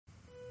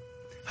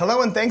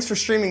Hello and thanks for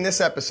streaming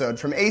this episode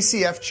from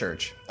ACF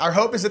Church. Our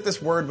hope is that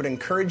this word would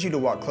encourage you to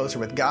walk closer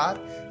with God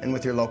and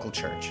with your local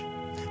church.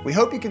 We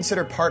hope you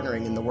consider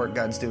partnering in the work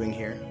God's doing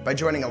here by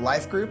joining a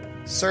life group,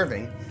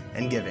 serving,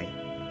 and giving.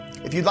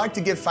 If you'd like to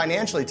give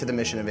financially to the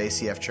mission of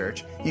ACF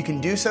Church, you can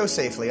do so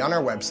safely on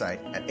our website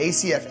at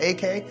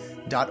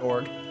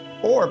acfak.org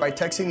or by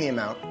texting the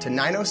amount to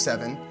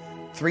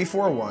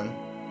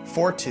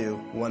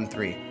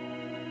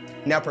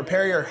 907-341-4213. Now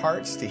prepare your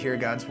hearts to hear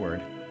God's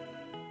word.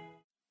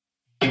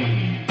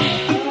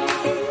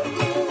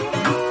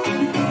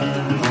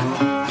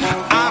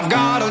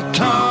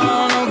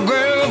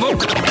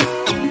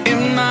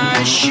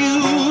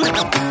 Shoes,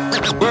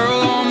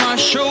 world on my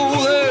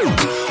shoulder,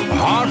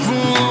 heart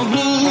full of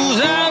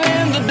blues, I'm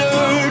in the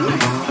dirt.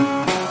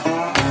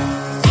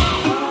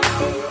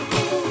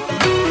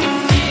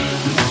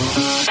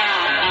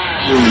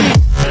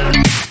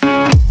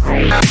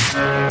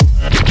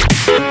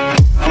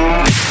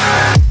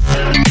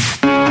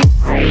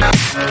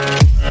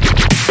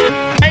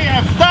 Hey,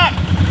 stop!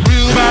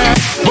 Real bad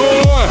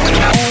boy,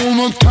 on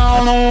the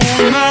town all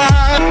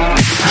night,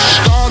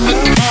 starting to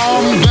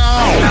calm down.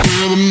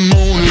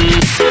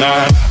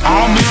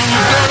 I'm in the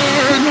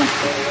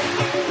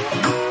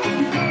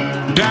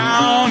dirt,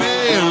 down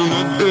in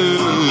the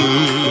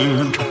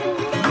dirt.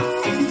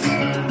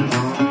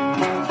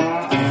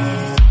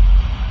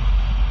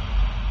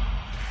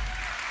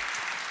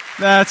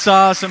 That's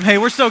awesome. Hey,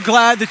 we're so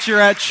glad that you're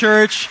at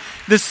church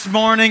this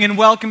morning, and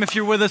welcome if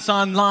you're with us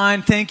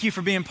online. Thank you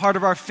for being part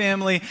of our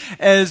family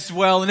as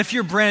well. And if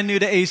you're brand new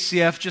to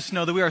ACF, just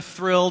know that we are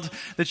thrilled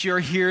that you're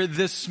here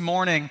this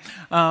morning.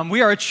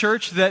 We are a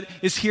church that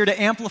is here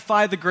to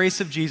amplify the grace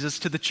of Jesus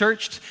to the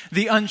churched,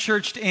 the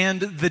unchurched,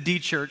 and the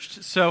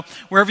dechurched. So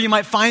wherever you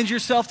might find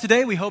yourself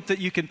today, we hope that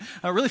you can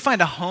really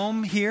find a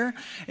home here.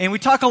 And we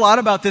talk a lot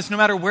about this, no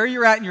matter where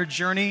you're at in your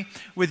journey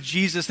with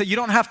Jesus, that you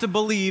don't have to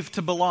believe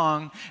to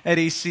belong at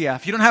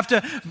ACF. You don't have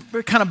to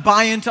kind of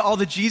buy into all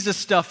the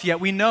Jesus stuff yet.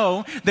 We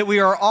know that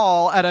we are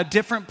all at a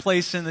different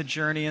place in the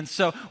journey. And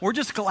so we're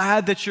just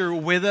glad that you're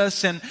with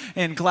us and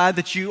glad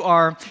that you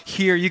are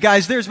here. You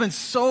guys, there's been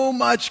so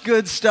much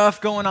good stuff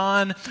going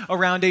on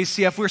around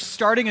ACF. We're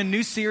starting a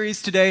new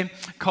series today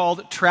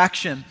called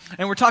Traction.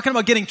 And we're talking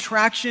about getting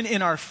traction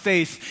in our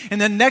faith.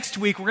 And then next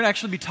week, we're going to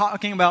actually be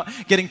talking about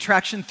getting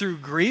traction through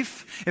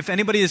grief. If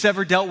anybody has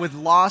ever dealt with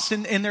loss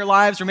in their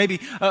lives, or maybe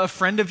a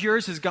friend of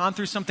yours has gone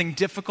through something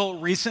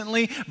difficult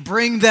recently,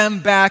 bring them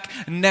back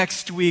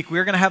next week.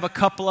 We're going to have a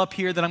couple up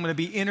here that I'm going to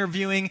be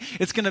interviewing.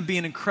 It's going to be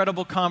an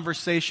incredible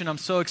conversation. I'm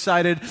so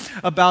excited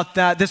about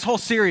that. This whole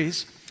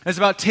series is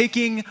about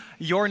taking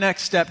your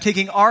next step,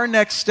 taking our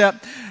next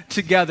step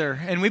together.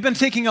 And we've been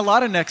taking a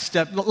lot of next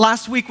steps.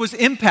 Last week was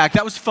Impact.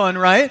 That was fun,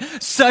 right?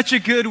 Such a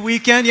good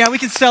weekend. Yeah, we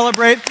can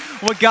celebrate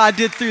what God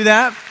did through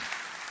that.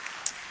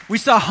 We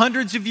saw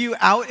hundreds of you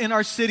out in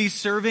our city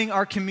serving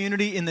our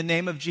community in the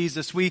name of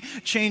Jesus. We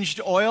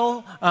changed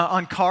oil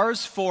on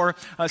cars for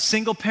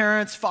single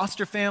parents,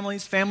 foster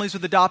families, families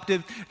with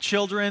adoptive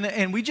children,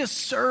 and we just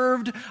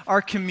served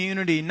our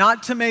community,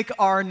 not to make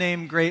our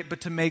name great,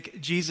 but to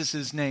make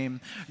Jesus'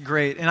 name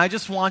great. And I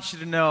just want you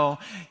to know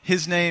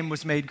his name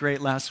was made great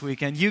last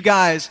weekend. You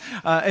guys,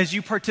 as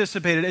you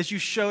participated, as you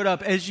showed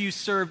up, as you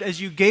served, as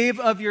you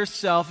gave of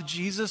yourself,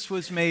 Jesus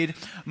was made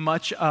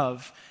much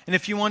of. And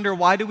if you wonder,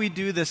 why do we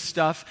do this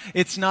stuff?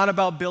 It's not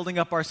about building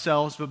up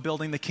ourselves, but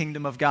building the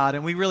kingdom of God.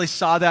 And we really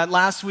saw that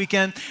last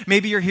weekend.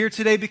 Maybe you're here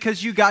today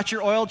because you got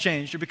your oil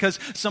changed, or because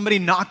somebody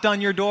knocked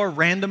on your door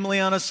randomly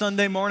on a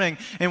Sunday morning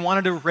and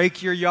wanted to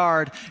rake your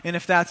yard. And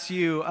if that's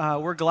you,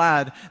 we're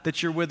glad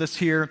that you're with us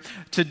here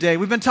today.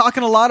 We've been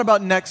talking a lot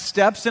about next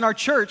steps, and our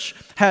church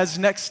has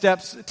next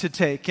steps to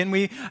take. And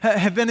we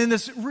have been in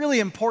this really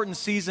important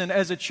season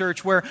as a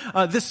church where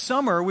this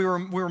summer we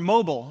were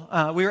mobile.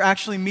 We were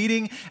actually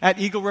meeting at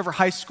Eagle River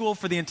High School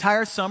for the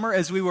entire summer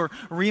as we were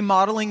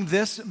remodeling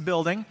this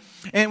building.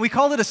 And we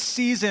called it a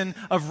season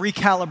of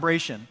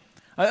recalibration,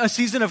 a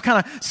season of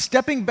kind of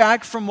stepping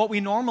back from what we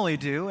normally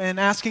do and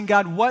asking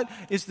God, what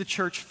is the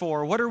church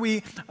for? What are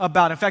we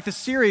about? In fact, the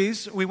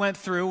series we went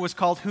through was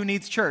called Who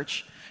Needs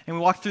Church? And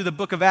we walked through the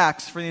book of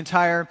Acts for the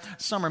entire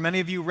summer.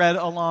 Many of you read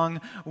along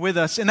with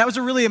us. And that was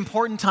a really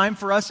important time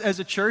for us as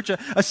a church,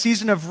 a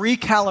season of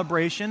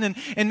recalibration.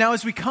 And now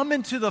as we come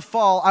into the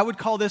fall, I would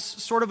call this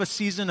sort of a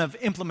season of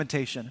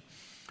implementation.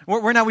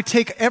 Where now we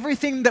take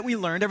everything that we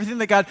learned, everything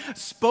that God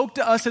spoke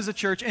to us as a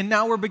church, and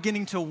now we're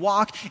beginning to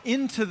walk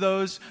into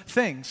those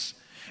things.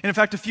 And in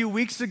fact, a few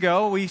weeks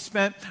ago, we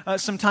spent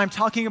some time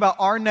talking about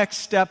our next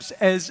steps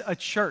as a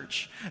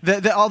church.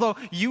 That although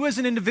you as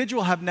an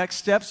individual have next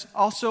steps,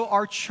 also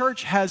our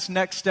church has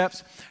next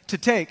steps to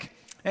take.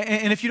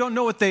 And if you don't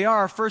know what they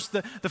are,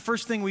 the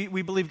first thing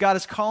we believe God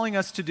is calling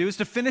us to do is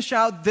to finish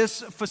out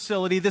this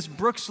facility, this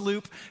Brooks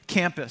Loop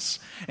campus.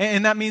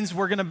 And that means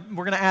we're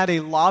gonna add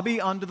a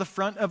lobby onto the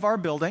front of our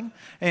building,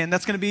 and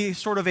that's gonna be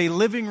sort of a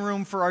living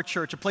room for our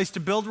church, a place to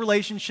build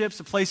relationships,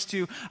 a place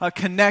to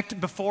connect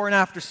before and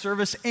after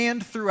service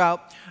and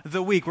throughout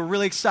the week. We're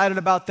really excited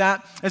about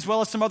that, as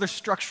well as some other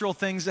structural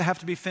things that have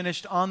to be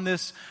finished on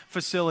this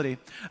facility.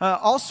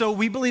 Also,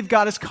 we believe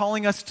God is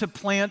calling us to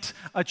plant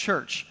a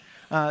church.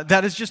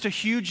 That is just a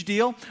huge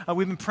deal.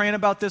 We've been praying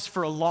about this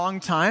for a long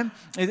time.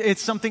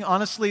 It's something,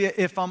 honestly,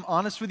 if I'm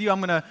honest with you,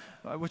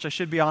 which I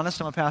should be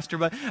honest, I'm a pastor,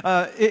 but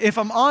if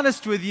I'm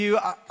honest with you,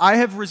 I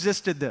have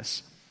resisted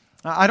this.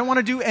 I don't want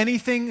to do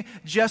anything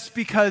just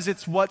because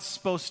it's what's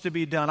supposed to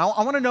be done. I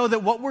want to know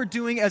that what we're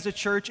doing as a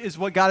church is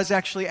what God is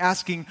actually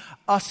asking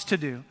us to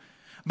do.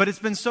 But it's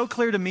been so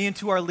clear to me and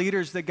to our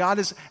leaders that God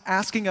is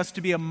asking us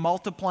to be a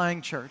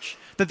multiplying church,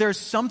 that there's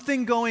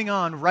something going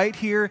on right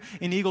here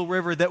in Eagle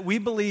River that we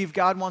believe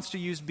God wants to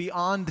use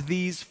beyond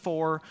these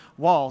four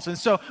walls. And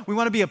so we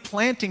want to be a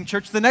planting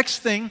church. The next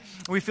thing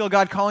we feel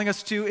God calling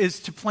us to is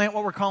to plant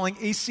what we're calling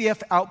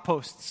ACF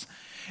outposts.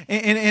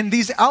 And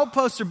these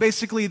outposts are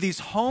basically these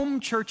home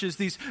churches,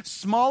 these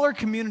smaller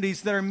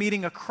communities that are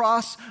meeting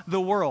across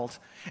the world.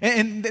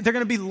 And they're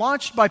going to be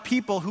launched by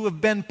people who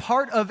have been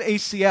part of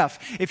ACF.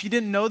 If you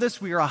didn't know this,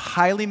 we are a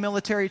highly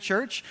military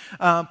church.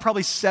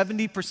 Probably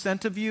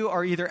 70% of you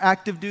are either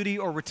active duty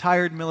or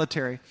retired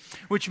military,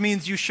 which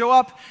means you show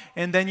up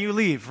and then you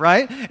leave,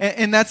 right?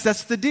 And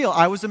that's the deal.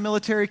 I was a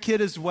military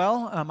kid as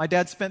well. My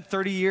dad spent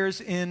 30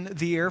 years in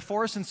the Air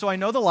Force, and so I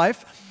know the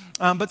life.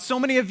 But so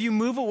many of you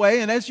move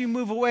away, and as you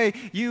move away,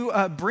 you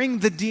bring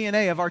the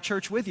DNA of our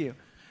church with you.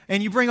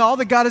 And you bring all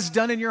that God has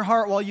done in your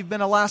heart while you've been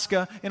in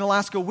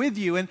Alaska with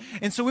you.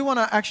 And so we want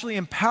to actually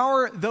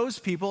empower those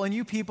people and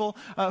you people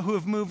who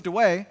have moved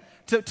away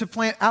to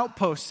plant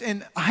outposts.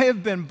 And I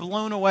have been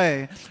blown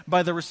away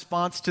by the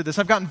response to this.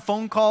 I've gotten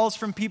phone calls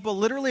from people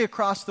literally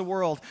across the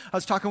world. I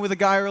was talking with a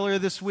guy earlier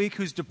this week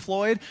who's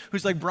deployed,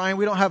 who's like, Brian,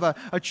 we don't have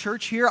a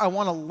church here. I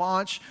want to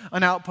launch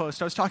an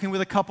outpost. I was talking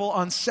with a couple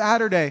on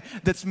Saturday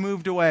that's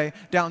moved away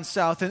down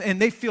south, and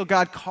they feel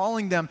God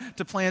calling them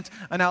to plant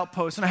an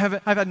outpost. And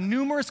I've had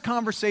numerous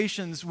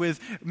conversations with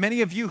many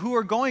of you who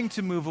are going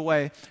to move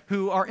away,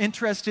 who are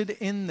interested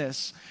in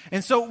this.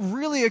 And so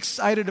really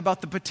excited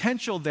about the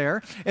potential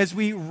there as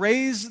we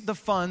raise the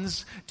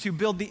funds to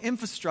build the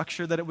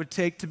infrastructure that it would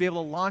take to be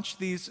able to launch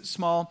these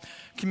small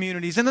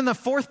communities. And then the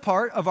fourth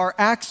part of our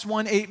Acts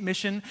 1:8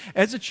 mission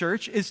as a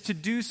church is to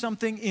do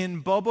something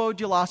in Bobo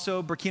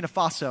Dioulasso, Burkina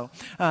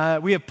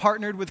Faso. We have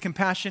partnered with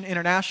Compassion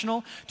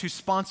International to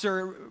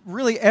sponsor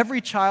really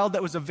every child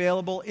that was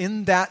available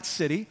in that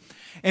city.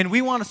 And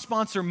we want to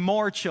sponsor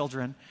more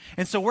children.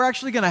 And so we're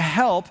actually going to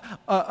help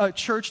a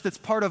church that's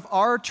part of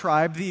our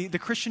tribe, the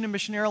Christian and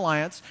Missionary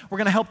Alliance. We're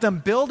going to help them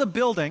build a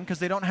building because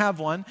they don't have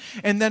one.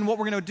 And then what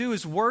we're going to do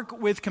is work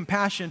with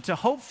Compassion to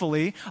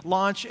hopefully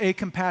launch a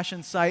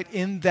Compassion site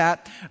in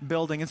that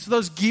building. And so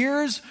those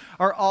gears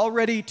are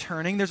already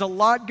turning. There's a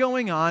lot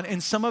going on,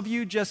 and some of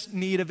you just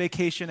need a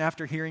vacation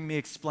after hearing me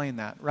explain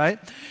that, right?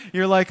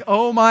 You're like,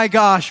 oh my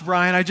gosh,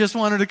 Brian, I just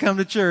wanted to come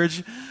to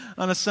church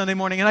on a Sunday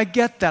morning. And I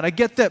get that.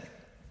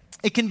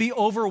 It can be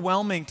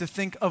overwhelming to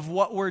think of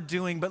what we're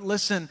doing, but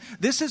listen,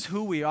 this is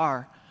who we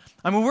are.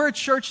 I mean, we're a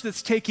church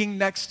that's taking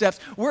next steps.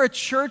 We're a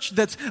church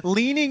that's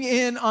leaning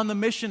in on the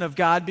mission of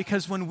God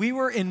because when we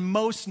were in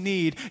most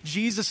need,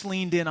 Jesus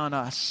leaned in on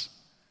us.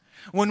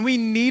 When we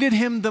needed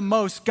him the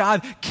most,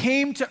 God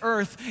came to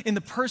earth in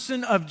the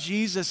person of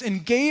Jesus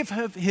and gave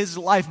his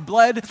life,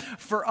 bled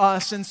for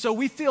us. And so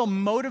we feel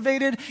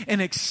motivated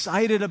and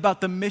excited about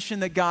the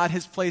mission that God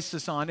has placed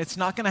us on. It's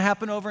not going to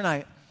happen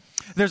overnight.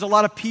 There's a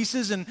lot of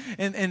pieces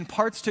and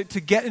parts to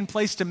get in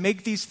place to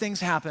make these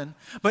things happen.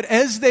 But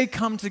as they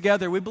come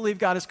together, we believe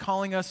God is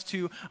calling us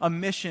to a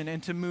mission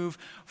and to move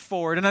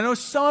forward. And I know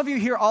some of you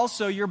here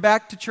also, you're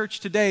back to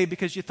church today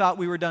because you thought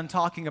we were done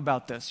talking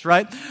about this,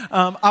 right?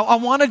 I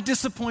want to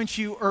disappoint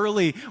you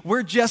early.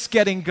 We're just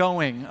getting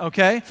going,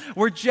 okay?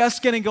 We're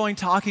just getting going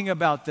talking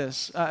about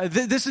this.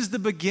 This is the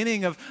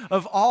beginning of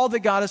all that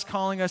God is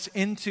calling us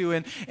into.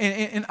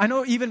 And I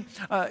know even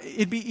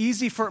it'd be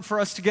easy for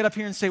us to get up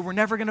here and say, we're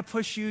never going to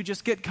push you,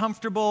 just get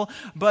comfortable.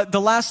 But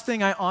the last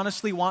thing I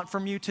honestly want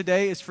from you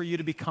today is for you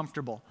to be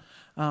comfortable.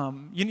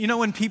 You know,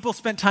 when people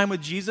spent time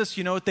with Jesus,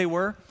 you know what they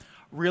were?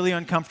 Really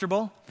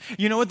uncomfortable.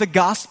 You know what the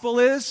gospel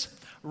is?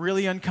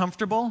 Really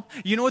uncomfortable.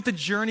 You know what the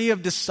journey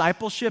of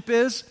discipleship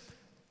is?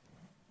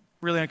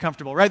 Really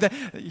uncomfortable, right?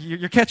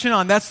 You're catching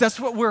on. That's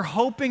what we're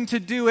hoping to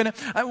do. And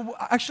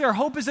actually, our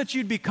hope is that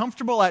you'd be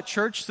comfortable at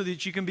church so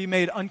that you can be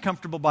made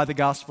uncomfortable by the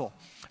gospel.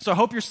 So I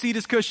hope your seat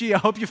is cushy. I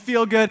hope you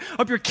feel good. I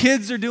hope your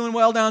kids are doing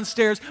well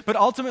downstairs. But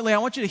ultimately, I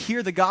want you to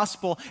hear the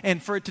gospel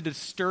and for it to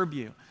disturb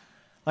you.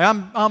 Like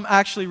I'm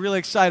actually really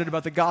excited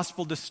about the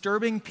gospel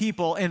disturbing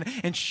people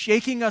and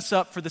shaking us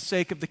up for the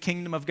sake of the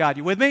kingdom of God.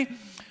 You with me?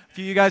 A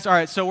few of you guys? All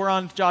right,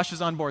 so Josh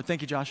is on board.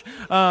 Thank you, Josh.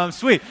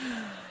 Sweet.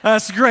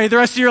 That's great. The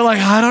rest of you are like,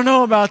 I don't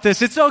know about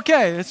this. It's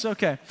okay. It's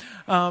okay.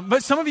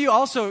 But some of you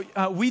also,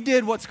 we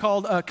did what's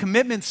called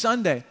Commitment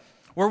Sunday,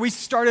 where we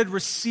started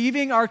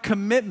receiving our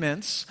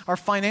commitments, our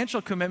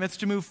financial commitments,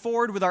 to move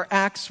forward with our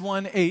Acts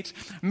 1:8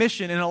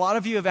 mission. And a lot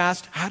of you have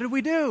asked, how did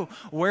we do?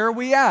 Where are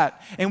we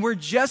at? And we're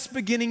just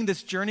beginning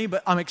this journey,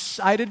 but I'm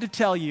excited to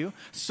tell you,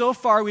 so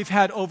far we've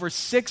had over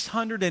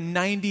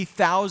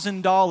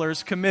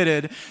 $690,000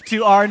 committed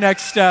to our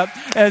next step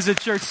as a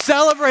church.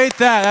 Celebrate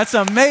that. That's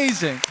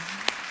amazing.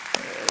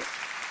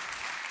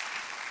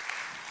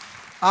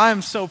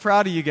 I'm so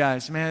proud of you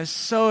guys, man. It's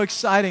so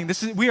exciting.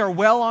 We are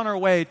well on our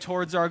way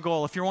towards our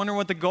goal. If you're wondering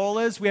what the goal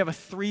is, we have a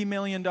 $3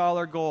 million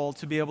goal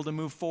to be able to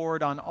move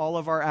forward on all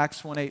of our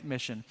Acts 1:8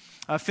 mission.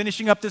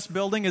 Finishing up this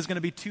building is going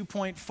to be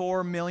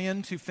 $2.4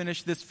 million to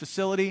finish this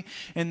facility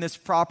and this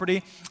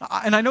property.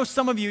 And I know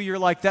some of you, you're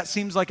like, that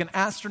seems like an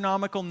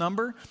astronomical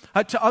number.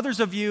 To others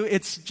of you,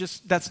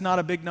 that's not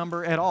a big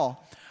number at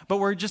all. But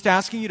we're just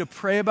asking you to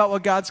pray about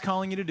what God's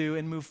calling you to do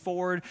and move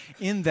forward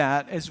in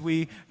that as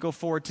we go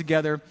forward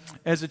together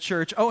as a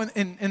church. Oh,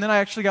 and then I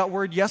actually got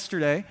word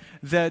yesterday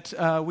that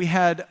we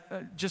had,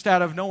 just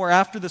out of nowhere,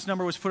 after this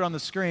number was put on the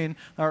screen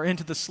or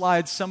into the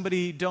slides,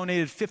 somebody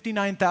donated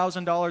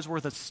 $59,000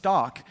 worth of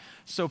stock.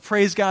 So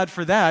praise God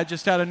for that,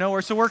 just out of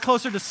nowhere. So we're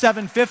closer to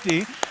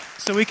 $750,000,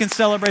 so we can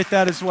celebrate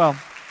that as well.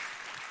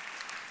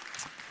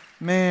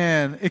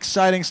 Man,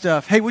 exciting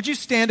stuff. Hey, would you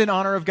stand in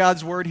honor of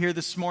God's word here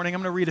this morning?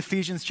 I'm going to read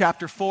Ephesians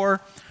chapter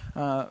 4.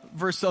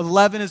 Verse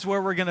 11 is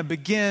where we're going to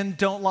begin.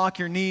 Don't lock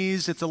your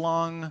knees. It's a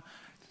long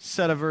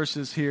set of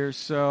verses here,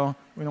 so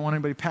we don't want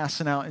anybody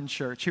passing out in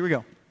church. Here we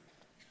go.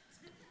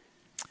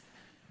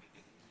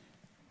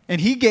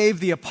 And he gave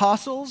the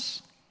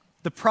apostles,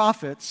 the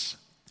prophets,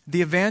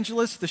 the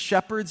evangelists, the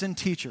shepherds, and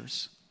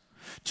teachers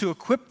to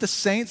equip the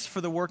saints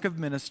for the work of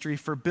ministry,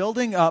 for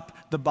building up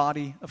the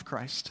body of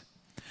Christ,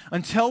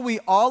 until we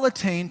all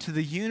attain to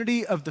the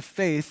unity of the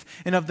faith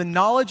and of the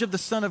knowledge of the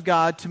Son of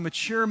God, to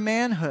mature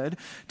manhood,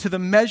 to the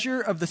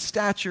measure of the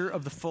stature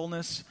of the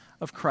fullness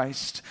of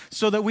Christ,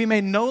 so that we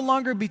may no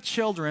longer be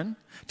children,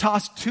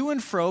 tossed to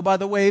and fro by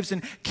the waves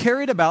and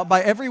carried about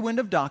by every wind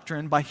of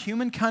doctrine, by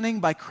human cunning,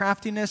 by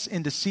craftiness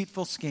in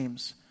deceitful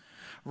schemes.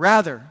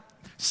 Rather,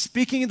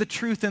 speaking the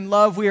truth in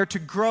love, we are to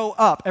grow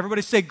up.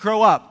 Everybody say,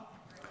 grow up.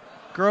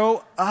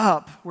 Grow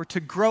up. We're to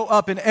grow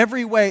up in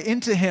every way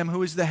into him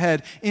who is the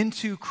head,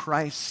 into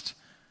Christ,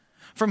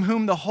 from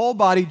whom the whole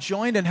body,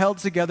 joined and held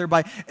together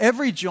by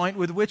every joint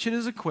with which it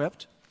is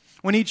equipped,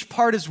 when each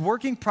part is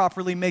working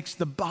properly, makes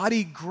the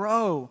body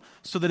grow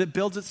so that it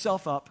builds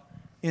itself up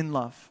in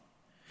love.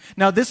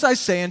 Now this I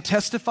say and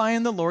testify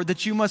in the Lord,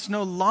 that you must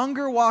no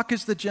longer walk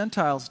as the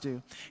Gentiles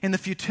do, in the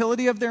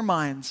futility of their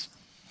minds.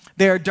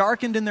 They are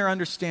darkened in their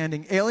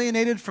understanding,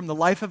 alienated from the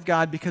life of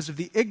God because of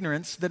the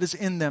ignorance that is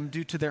in them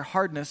due to their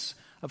hardness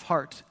of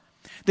heart.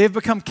 They have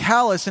become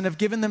callous and have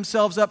given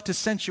themselves up to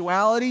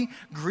sensuality,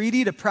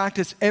 greedy to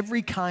practice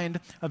every kind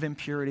of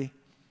impurity.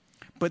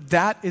 But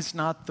that is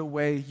not the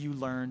way you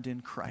learned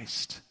in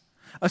Christ,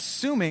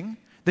 assuming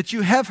that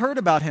you have heard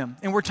about him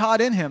and were taught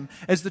in him,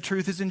 as the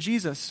truth is in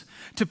Jesus,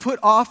 to put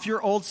off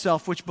your old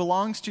self, which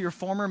belongs to your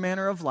former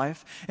manner of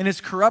life and is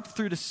corrupt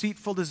through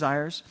deceitful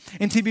desires,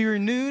 and to be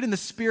renewed in the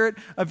spirit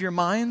of your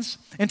minds,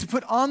 and to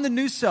put on the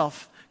new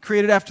self,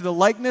 created after the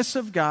likeness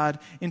of God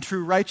in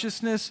true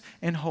righteousness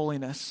and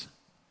holiness.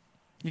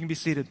 You can be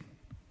seated.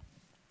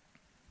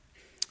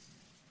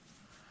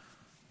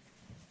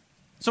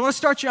 So I want to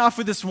start you off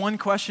with this one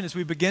question as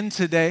we begin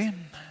today,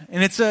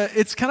 and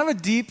it's kind of a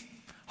deep,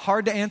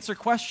 hard to answer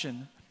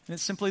question. And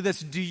it's simply this: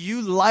 do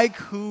you like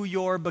who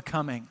you're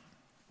becoming?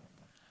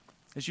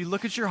 As you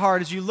look at your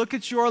heart, as you look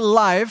at your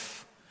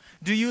life,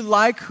 do you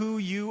like who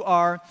you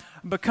are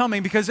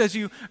becoming? Because as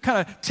you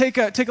kind of take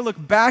a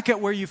look back at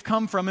where you've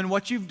come from and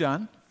what you've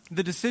done,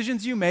 the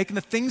decisions you make and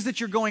the things that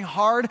you're going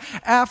hard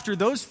after,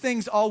 those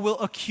things all will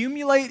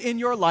accumulate in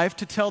your life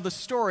to tell the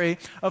story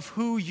of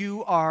who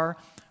you are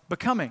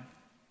becoming.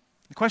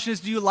 The question is,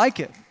 do you like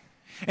it?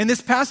 And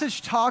this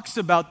passage talks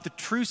about the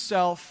true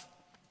self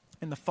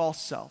and the false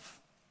self.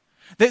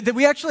 That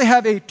we actually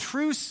have a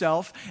true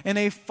self and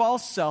a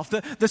false self.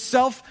 The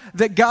self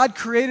that God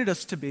created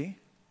us to be,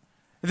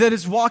 that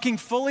is walking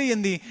fully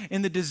in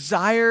the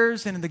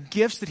desires and in the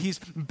gifts that he's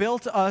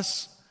built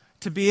us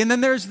to be. And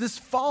then there's this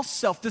false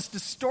self, this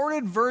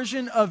distorted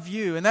version of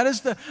you. And that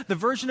is the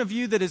version of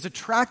you that is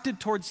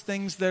attracted towards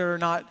things that are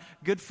not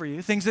good for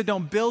you, things that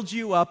don't build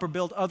you up or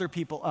build other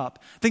people up,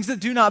 things that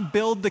do not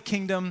build the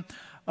kingdom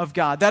of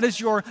God. That is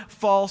your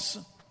false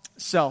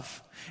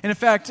self. And in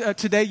fact,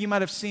 today you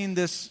might have seen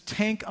this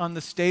tank on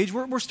the stage.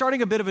 We're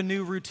starting a bit of a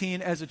new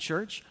routine as a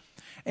church.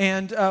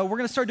 And we're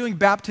going to start doing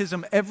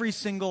baptism every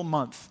single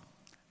month.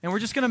 And we're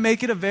just going to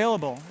make it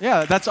available.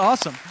 Yeah, that's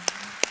awesome.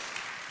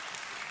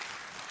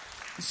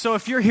 So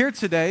if you're here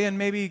today and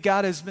maybe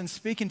God has been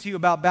speaking to you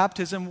about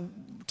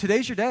baptism,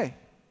 today's your day.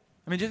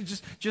 I mean,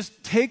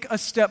 just take a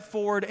step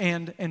forward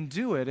and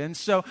do it. And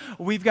so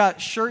we've got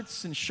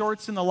shirts and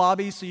shorts in the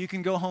lobby so you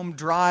can go home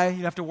dry. You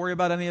don't have to worry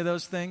about any of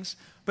those things.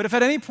 But if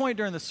at any point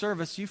during the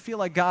service you feel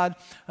like God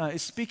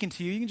is speaking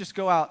to you, you can just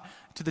go out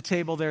to the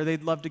table there.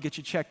 They'd love to get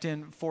you checked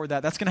in for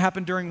that. That's going to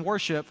happen during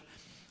worship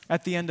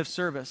at the end of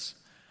service.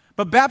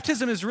 But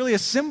baptism is really a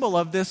symbol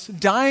of this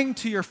dying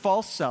to your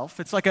false self.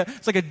 It's like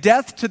a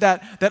death to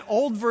that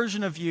old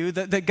version of you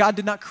that God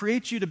did not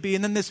create you to be.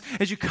 And then this,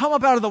 as you come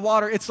up out of the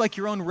water, it's like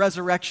your own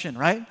resurrection,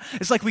 right?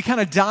 It's like we kind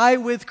of die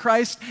with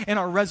Christ and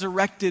are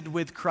resurrected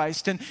with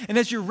Christ. And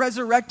as you're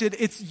resurrected,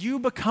 it's you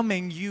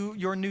becoming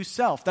your new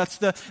self. That's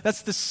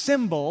the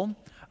symbol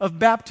of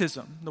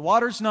baptism. The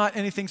water's not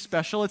anything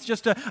special. It's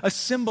just a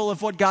symbol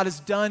of what God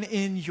has done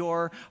in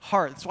your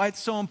heart. That's why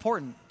it's so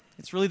important.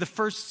 It's really the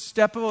first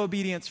step of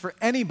obedience for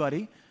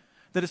anybody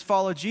that has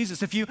followed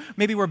Jesus. If you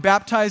maybe were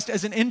baptized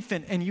as an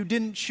infant and you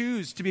didn't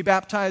choose to be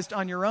baptized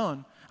on your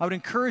own, I would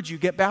encourage you,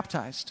 get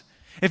baptized.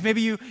 If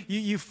maybe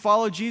you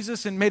followed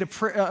Jesus and made a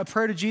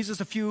prayer to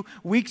Jesus a few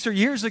weeks or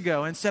years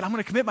ago and said, I'm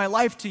going to commit my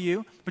life to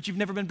you, but you've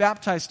never been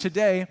baptized,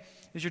 today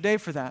is your day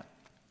for that.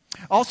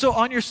 Also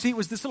on your seat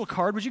was this little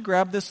card. Would you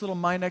grab this little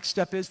My Next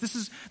Step Is? This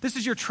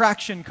is your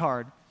traction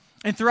card.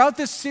 And throughout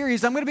this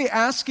series, I'm going to be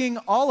asking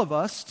all of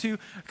us to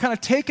kind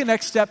of take a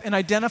next step and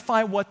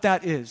identify what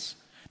that is.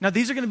 Now,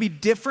 these are going to be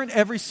different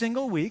every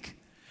single week,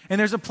 and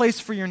there's a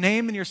place for your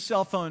name and your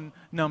cell phone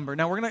number.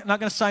 Now, we're not going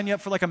to sign you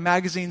up for like a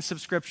magazine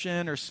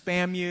subscription or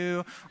spam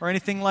you or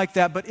anything like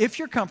that, but if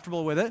you're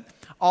comfortable with it,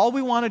 all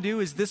we want to do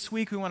is this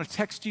week we want to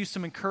text you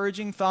some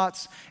encouraging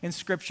thoughts and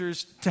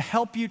scriptures to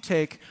help you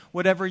take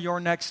whatever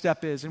your next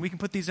step is. And we can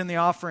put these in the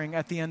offering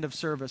at the end of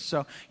service. So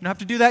you don't have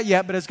to do that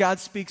yet, but as God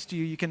speaks to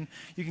you, you can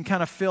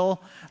kind of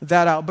fill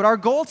that out. But our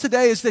goal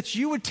today is that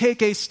you would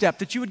take a step,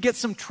 that you would get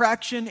some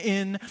traction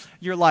in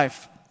your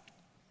life.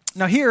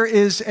 Now here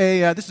is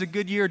this is a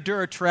Goodyear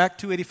DuraTrack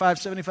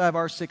 285/75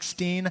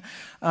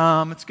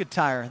 R16. It's a good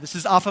tire. This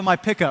is off of my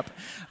pickup,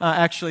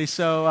 actually.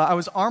 So I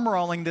was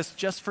armor-alling this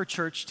just for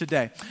church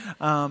today.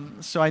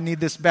 So I need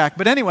this back.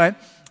 But anyway,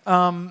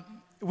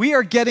 we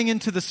are getting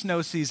into the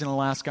snow season in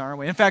Alaska, aren't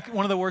we? In fact,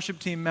 one of the worship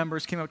team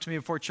members came up to me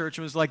before church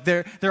and was like,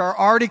 there are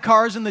already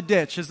cars in the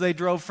ditch as they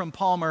drove from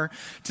Palmer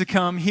to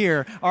come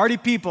here. Already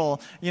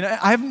people,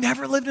 I've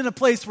never lived in a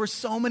place where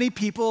so many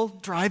people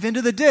drive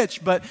into the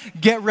ditch, but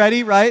get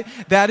ready, right?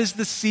 That is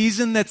the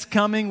season that's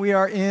coming. We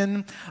are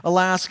in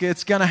Alaska.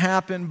 It's going to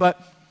happen.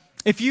 But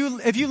if you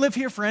live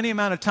here for any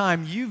amount of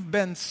time, you've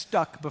been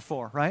stuck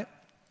before, right?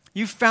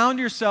 You found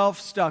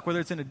yourself stuck, whether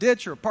it's in a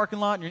ditch or a parking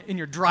lot, in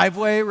your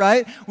driveway,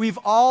 right? We've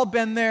all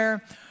been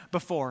there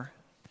before.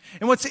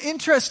 And what's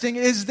interesting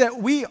is that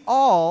we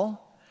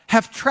all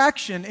have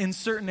traction in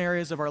certain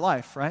areas of our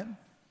life, right?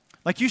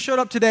 Like you showed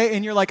up today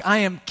and you're like, I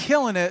am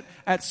killing it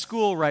at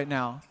school right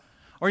now.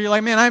 Or you're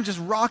like, man, I'm just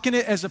rocking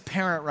it as a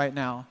parent right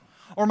now.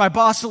 Or my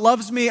boss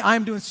loves me,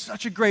 I'm doing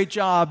such a great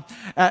job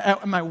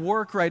at my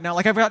work right now.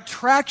 Like I've got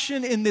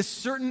traction in this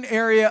certain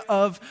area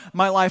of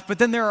my life, but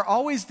then there are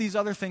always these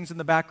other things in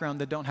the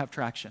background that don't have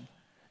traction.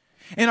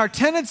 And our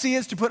tendency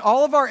is to put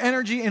all of our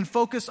energy and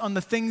focus on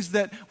the things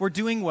that we're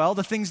doing well,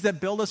 the things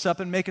that build us up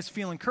and make us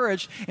feel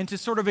encouraged, and to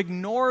sort of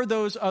ignore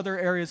those other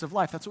areas of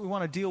life. That's what we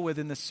want to deal with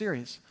in this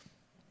series.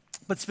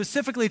 But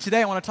specifically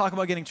today, I want to talk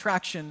about getting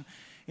traction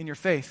in your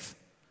faith.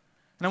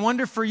 And I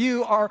wonder for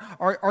you,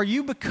 are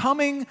you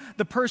becoming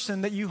the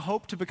person that you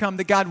hope to become,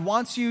 that God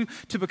wants you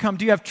to become?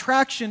 Do you have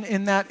traction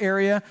in that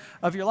area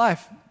of your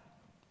life?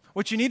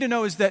 What you need to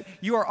know is that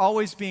you are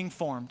always being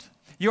formed.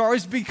 You're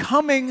always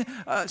becoming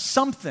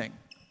something.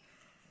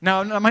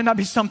 Now, it might not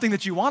be something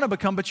that you want to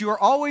become, but you are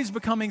always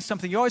becoming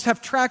something. You always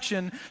have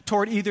traction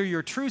toward either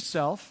your true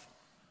self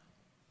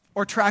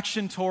or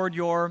traction toward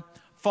your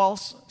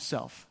false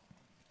self.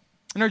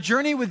 In our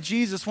journey with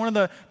Jesus, one of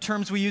the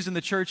terms we use in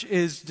the church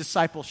is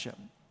discipleship,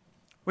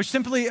 which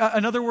simply,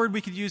 another word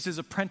we could use is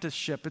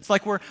apprenticeship. It's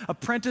like we're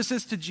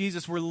apprentices to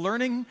Jesus. We're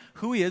learning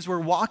who he is. We're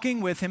walking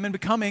with him and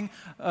becoming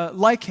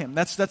like him.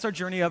 That's our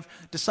journey of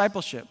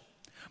discipleship.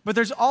 But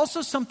there's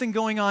also something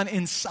going on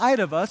inside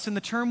of us, and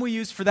the term we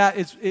use for that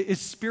is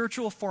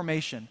spiritual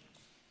formation.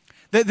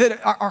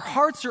 That our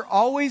hearts are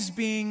always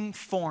being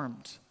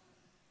formed.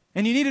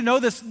 And you need to know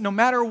this no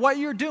matter what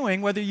you're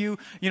doing, whether you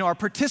are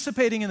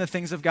participating in the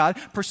things of God,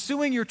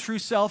 pursuing your true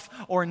self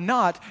or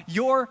not,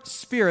 your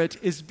spirit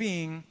is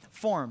being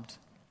formed.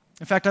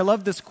 In fact, I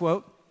love this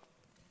quote.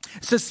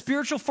 It says,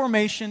 spiritual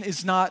formation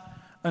is not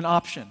an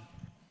option.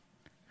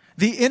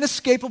 The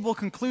inescapable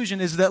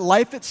conclusion is that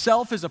life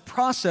itself is a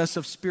process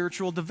of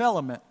spiritual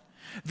development.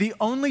 The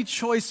only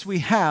choice we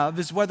have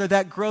is whether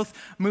that growth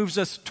moves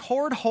us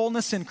toward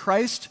wholeness in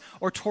Christ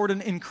or toward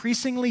an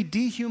increasingly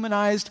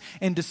dehumanized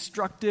and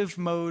destructive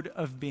mode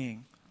of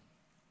being.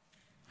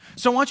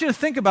 So I want you to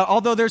think about,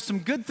 although there's some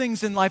good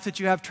things in life that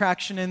you have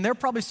traction in, there are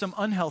probably some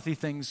unhealthy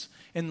things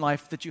in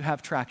life that you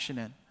have traction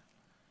in,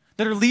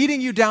 that are leading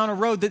you down a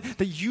road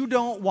that you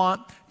don't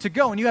want to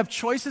go. And you have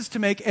choices to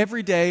make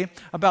every day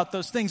about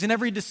those things. And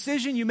every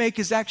decision you make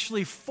is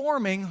actually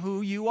forming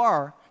who you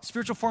are.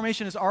 Spiritual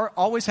formation is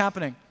always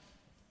happening.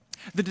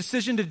 The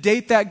decision to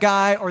date that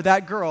guy or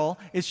that girl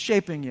is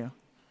shaping you.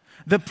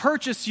 The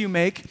purchase you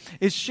make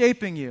is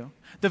shaping you.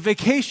 The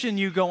vacation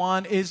you go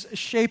on is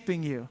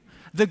shaping you.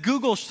 The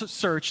Google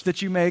search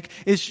that you make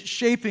is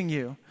shaping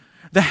you.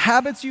 The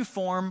habits you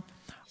form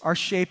are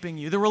shaping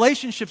you. The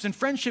relationships and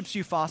friendships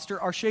you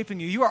foster are shaping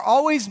you. You are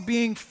always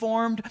being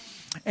formed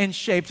and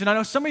shaped. And I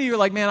know some of you are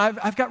like, man,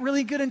 I've got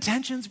really good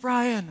intentions,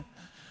 Brian.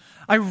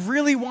 I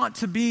really want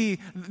to be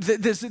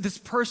this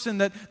person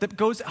that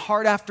goes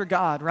hard after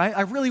God, right?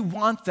 I really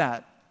want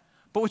that.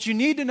 But what you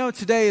need to know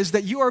today is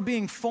that you are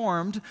being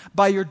formed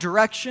by your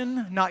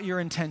direction, not your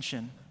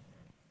intention.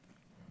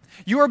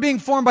 You are being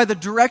formed by the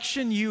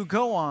direction you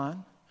go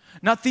on,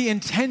 not the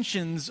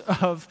intentions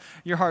of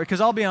your heart.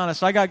 Because I'll be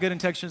honest, I got good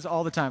intentions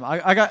all the time.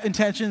 I got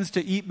intentions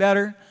to eat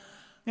better,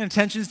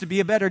 intentions to be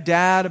a better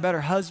dad, a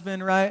better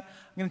husband, right?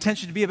 I got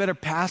intention to be a better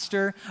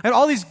pastor. I have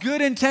all these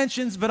good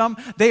intentions, but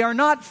they are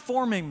not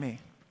forming me.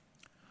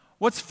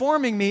 What's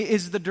forming me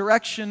is the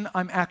direction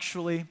I'm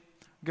actually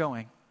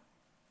going.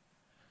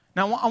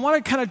 Now, I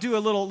want to kind of do a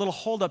little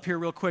hold up here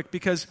real quick,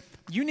 because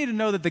you need to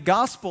know that the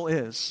gospel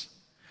is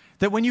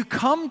that when you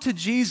come to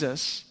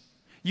Jesus,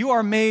 you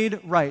are made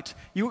right.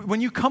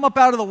 When you come up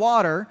out of the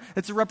water,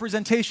 it's a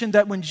representation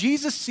that when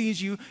Jesus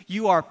sees you,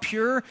 you are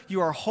pure,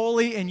 you are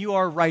holy, and you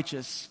are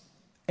righteous.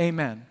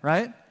 Amen,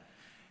 right?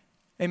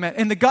 Amen.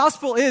 And the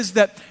gospel is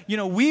that,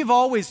 we've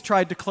always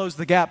tried to close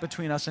the gap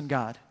between us and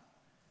God.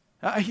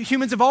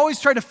 Humans have always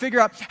tried to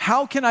figure out,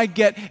 how can I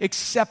get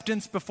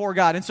acceptance before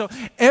God? And so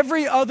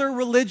every other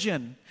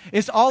religion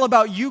is all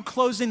about you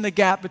closing the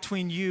gap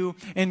between you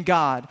and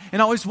God.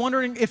 And always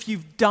wondering if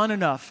you've done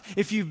enough,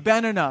 if you've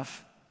been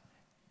enough.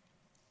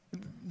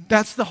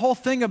 That's the whole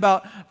thing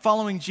about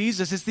following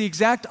Jesus. It's the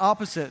exact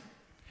opposite.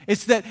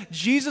 It's that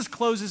Jesus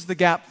closes the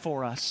gap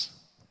for us.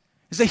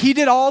 It's that he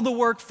did all the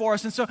work for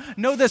us. And so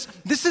know this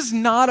is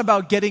not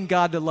about getting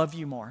God to love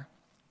you more.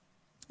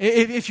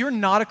 If you're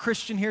not a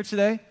Christian here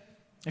today,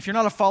 if you're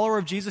not a follower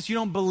of Jesus, you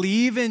don't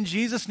believe in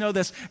Jesus, know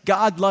this: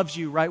 God loves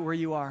you right where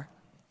you are.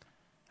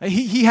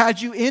 He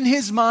had you in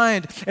his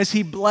mind as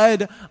he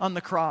bled on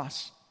the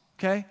cross,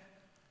 okay?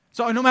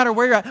 So no matter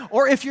where you're at,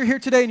 or if you're here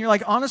today and you're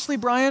like, honestly,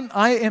 Brian,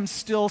 I am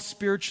still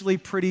spiritually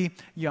pretty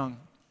young.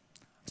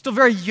 Still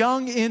very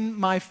young in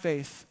my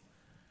faith.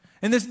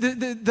 And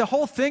the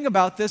whole thing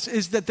about this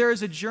is that there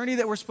is a journey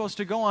that we're supposed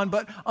to go on,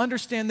 but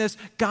understand this: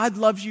 God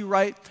loves you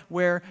right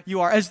where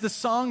you are. As the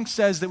song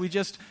says that we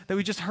just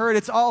heard,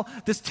 it's all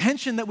this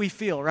tension that we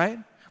feel, right?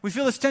 We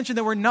feel this tension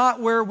that we're not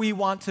where we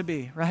want to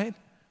be, right?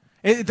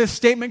 The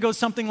statement goes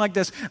something like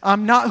this: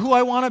 I'm not who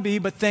I want to be,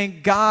 but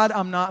thank God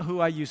I'm not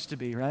who I used to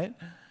be, right?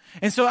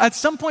 And so at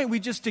some point we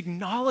just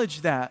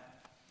acknowledge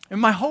that.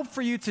 And my hope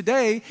for you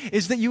today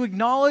is that you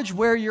acknowledge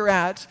where you're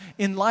at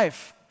in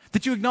life.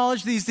 That you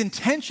acknowledge these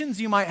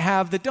intentions you might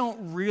have that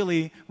don't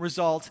really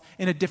result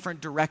in a different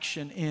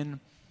direction in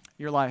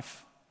your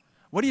life.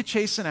 What are you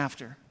chasing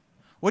after?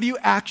 What are you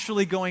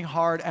actually going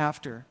hard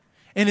after?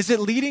 And is it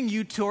leading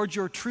you towards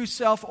your true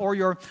self or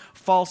your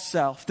false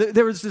self?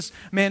 There was this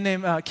man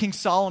named King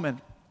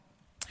Solomon,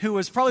 who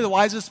was probably the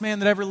wisest man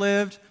that ever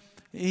lived.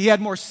 He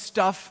had more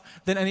stuff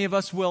than any of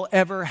us will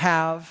ever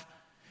have.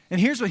 And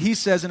here's what he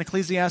says in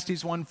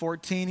Ecclesiastes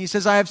 1:14. He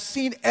says, I have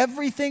seen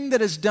everything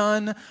that is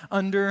done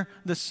under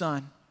the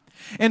sun.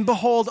 And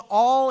behold,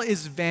 all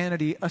is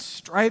vanity, a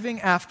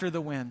striving after the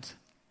wind.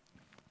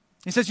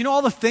 He says,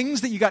 all the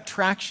things that you got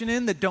traction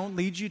in that don't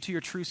lead you to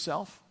your true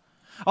self?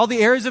 All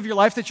the areas of your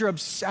life that you're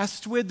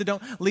obsessed with that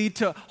don't lead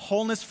to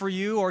wholeness for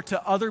you or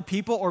to other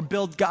people or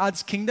build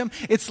God's kingdom?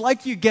 It's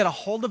like you get a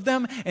hold of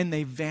them and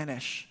they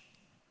vanish.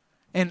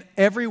 And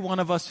every one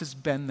of us has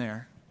been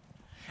there.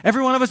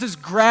 Every one of us has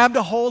grabbed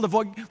a hold of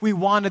what we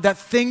wanted, that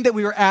thing that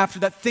we were after,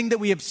 that thing that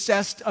we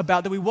obsessed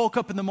about, that we woke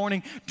up in the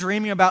morning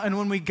dreaming about, and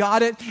when we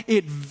got it,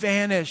 it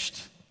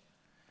vanished.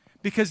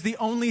 Because the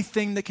only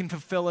thing that can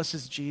fulfill us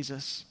is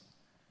Jesus.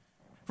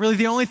 Really,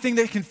 the only thing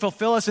that can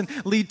fulfill us and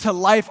lead to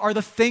life are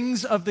the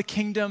things of the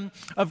kingdom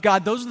of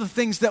God. Those are the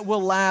things that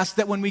will last,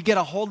 that when we get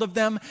a hold of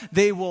them,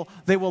 they will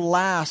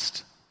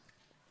last.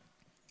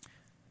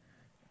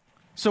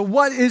 So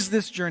what is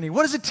this journey?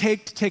 What does it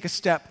take to take a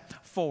step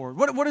forward?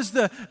 What does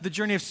the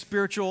journey of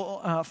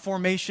spiritual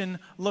formation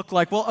look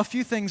like? Well, a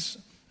few things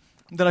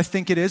that I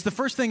think it is. The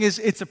first thing is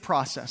it's a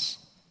process.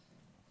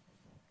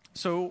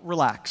 So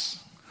relax,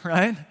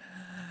 right?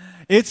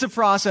 It's a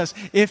process.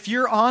 If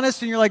you're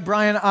honest and you're like,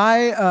 Brian,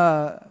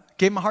 I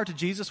gave my heart to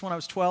Jesus when I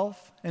was 12,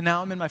 and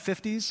now I'm in my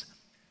 50s.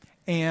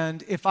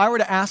 And if I were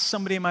to ask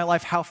somebody in my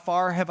life, how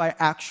far have I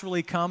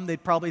actually come?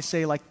 They'd probably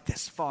say like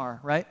this far,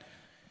 right?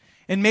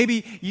 And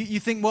maybe you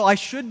think, well, I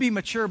should be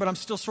mature, but I'm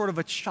still sort of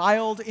a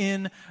child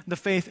in the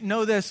faith.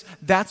 Know this,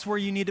 that's where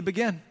you need to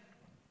begin.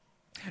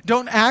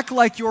 Don't act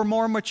like you're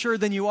more mature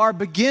than you are.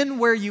 Begin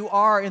where you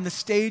are in the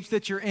stage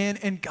that you're in,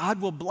 and God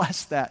will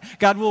bless that.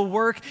 God will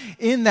work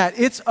in that.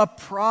 It's a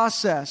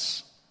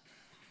process.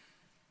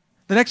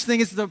 The next thing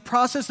is the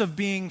process of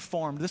being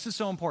formed. This is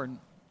so important.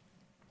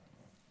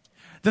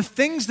 The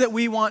things that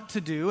we want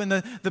to do and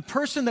the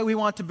person that we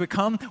want to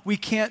become, we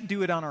can't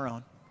do it on our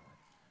own.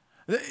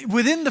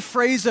 Within the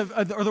phrase or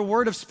the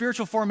word of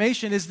spiritual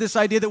formation is this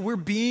idea that we're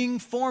being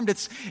formed.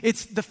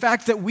 It's the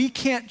fact that we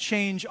can't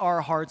change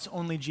our hearts.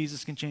 Only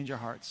Jesus can change our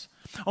hearts.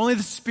 Only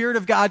the Spirit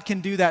of God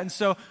can do that. And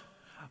so,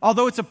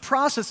 although it's a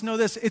process, know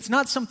this, it's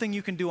not something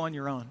you can do on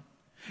your own.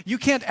 You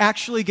can't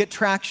actually get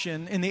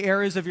traction in the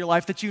areas of your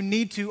life that you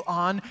need to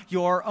on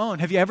your own.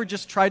 Have you ever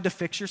just tried to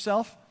fix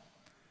yourself?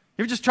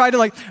 You ever just tried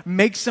to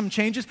make some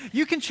changes?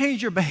 You can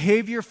change your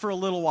behavior for a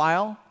little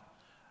while,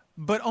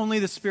 but only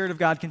the Spirit of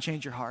God can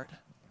change your heart.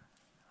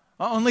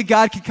 Only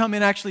God can come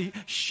in and actually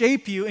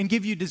shape you and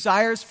give you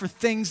desires for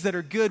things that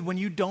are good when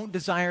you don't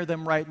desire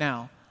them right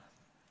now.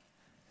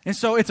 And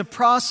so it's a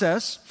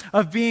process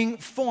of being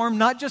formed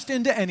not just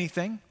into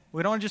anything.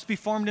 We don't want to just be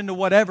formed into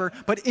whatever,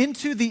 but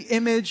into the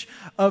image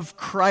of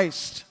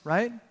Christ,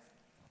 right?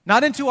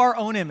 Not into our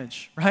own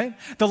image, right?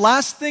 The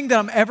last thing that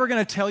I'm ever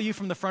going to tell you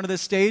from the front of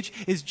this stage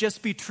is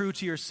just be true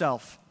to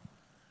yourself.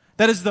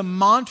 That is the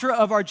mantra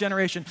of our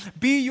generation.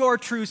 Be your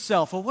true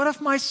self. Well, what if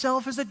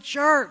myself is a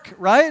jerk,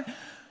 right?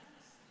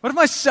 What if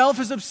myself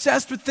is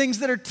obsessed with things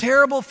that are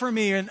terrible for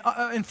me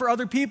and for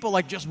other people?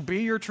 Like, just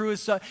be your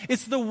truest self.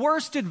 It's the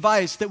worst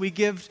advice that we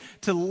give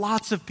to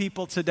lots of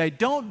people today.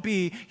 Don't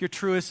be your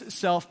truest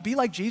self. Be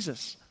like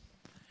Jesus.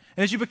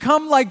 And as you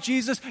become like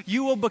Jesus,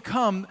 you will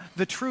become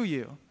the true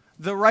you,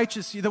 the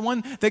righteous you, the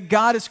one that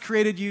God has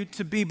created you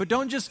to be. But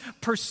don't just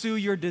pursue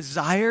your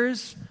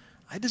desires.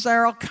 I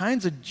desire all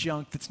kinds of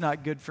junk that's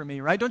not good for me,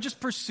 right? Don't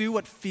just pursue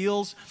what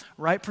feels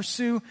right.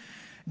 Pursue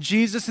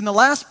Jesus. And the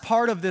last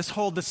part of this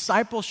whole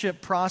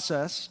discipleship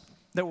process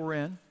that we're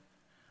in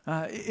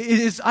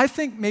is, I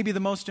think, maybe the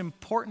most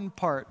important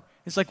part.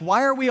 It's like,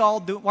 why are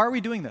we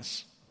doing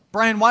this?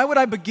 Brian, why would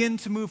I begin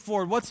to move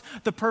forward? What's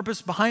the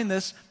purpose behind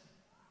this?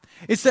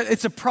 It's that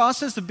it's a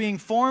process of being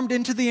formed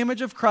into the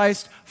image of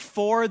Christ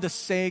for the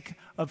sake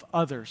of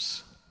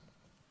others.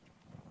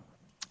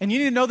 And you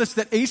need to know this,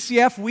 that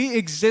ACF, we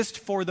exist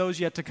for those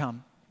yet to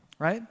come,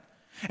 right?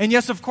 And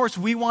yes, of course,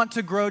 we want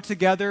to grow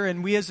together,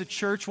 and we as a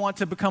church want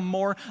to become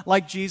more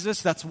like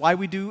Jesus. That's why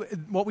we do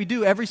what we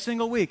do every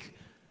single week.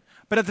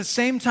 But at the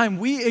same time,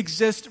 we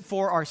exist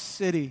for our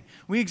city.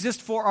 We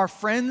exist for our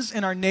friends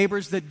and our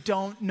neighbors that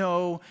don't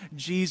know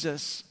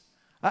Jesus.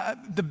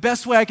 The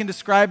best way I can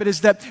describe it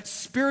is that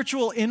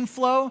spiritual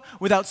inflow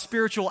without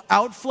spiritual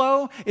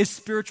outflow is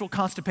spiritual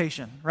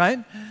constipation, right?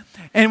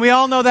 And we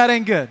all know that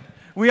ain't good.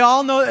 We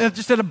all know,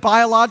 just at a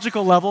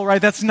biological level,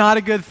 right, that's not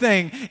a good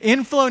thing.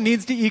 Inflow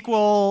needs to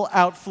equal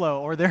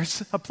outflow, or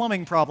there's a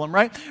plumbing problem,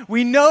 right?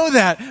 We know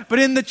that, but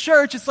in the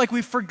church, it's like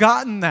we've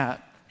forgotten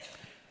that.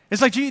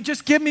 It's like,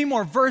 just give me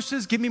more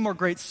verses, give me more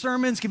great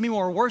sermons, give me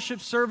more worship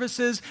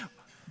services.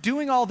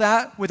 Doing all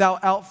that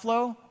without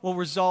outflow will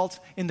result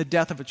in the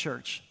death of a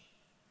church.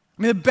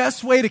 I mean, the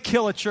best way to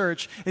kill a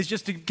church is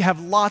just to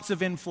have lots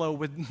of inflow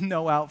with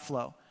no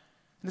outflow.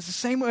 And it's the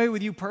same way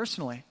with you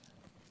personally.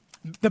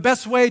 The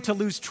best way to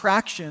lose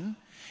traction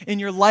in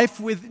your life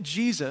with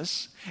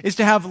Jesus is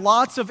to have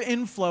lots of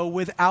inflow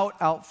without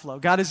outflow.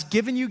 God has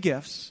given you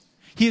gifts.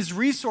 He has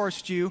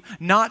resourced you,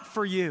 not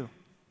for you,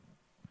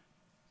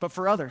 but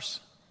for others,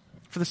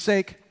 for the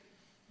sake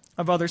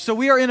of others. So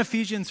we are in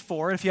Ephesians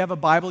 4. If you have a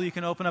Bible, you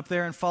can open up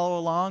there and follow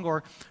along,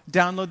 or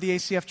download the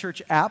ACF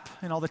Church app,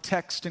 and all the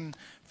text and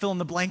fill in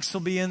the blanks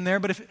will be in there.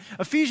 But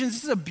Ephesians,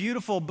 this is a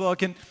beautiful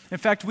book. And in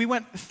fact, we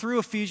went through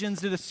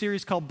Ephesians, did a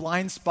series called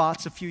Blind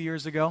Spots a few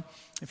years ago.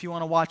 If you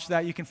want to watch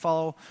that, you can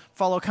follow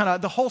kind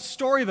of the whole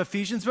story of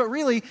Ephesians. But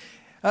really,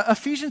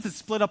 Ephesians is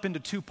split up into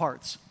two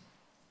parts.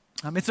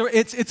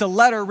 It's a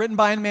letter written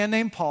by a man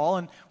named Paul,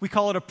 and we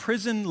call it a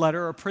prison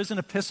letter or prison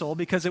epistle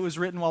because it was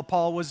written while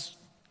Paul was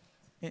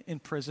in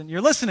prison.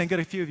 You're listening, good,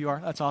 a few of you are.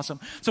 That's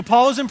awesome. So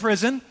Paul was in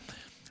prison,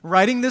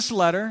 writing this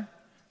letter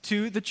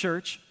to the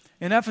church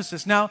in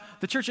Ephesus. Now,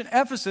 the church in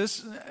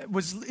Ephesus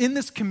was in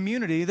this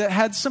community that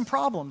had some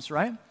problems,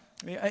 right?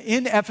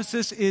 In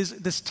Ephesus is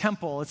this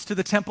temple. It's to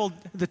the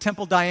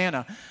temple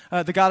Diana,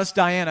 the goddess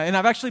Diana. And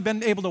I've actually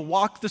been able to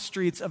walk the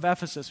streets of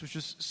Ephesus, which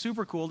is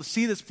super cool to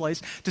see this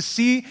place, to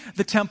see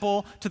the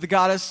temple to the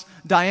goddess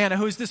Diana,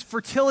 who is this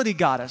fertility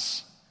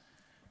goddess,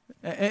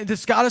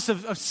 this goddess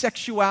of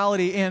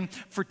sexuality and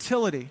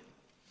fertility.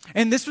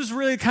 And this was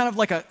really kind of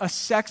like a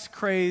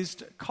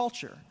sex-crazed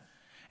culture.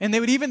 And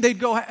they'd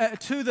go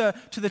to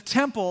the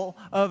temple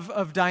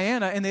of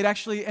Diana, and they'd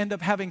actually end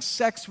up having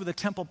sex with a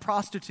temple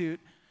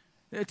prostitute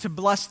to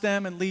bless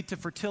them and lead to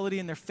fertility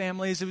in their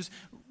families. It was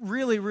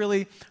really,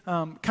 really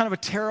kind of a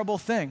terrible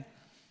thing.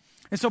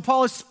 And so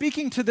Paul is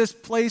speaking to this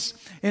place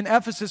in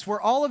Ephesus where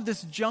all of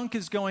this junk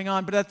is going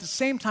on, but at the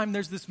same time,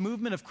 there's this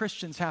movement of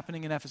Christians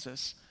happening in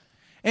Ephesus.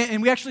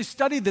 And we actually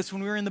studied this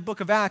when we were in the book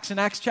of Acts. In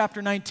Acts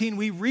chapter 19,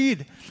 we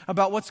read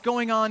about what's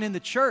going on in the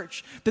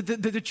church, that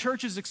the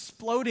church is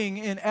exploding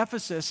in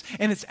Ephesus,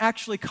 and it's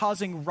actually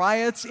causing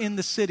riots in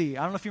the city.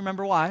 I don't know if you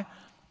remember why,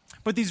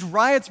 but these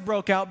riots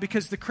broke out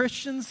because the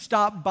Christians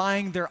stopped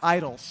buying their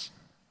idols,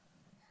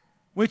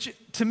 which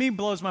to me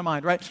blows my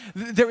mind, right?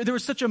 There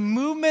was such a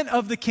movement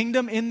of the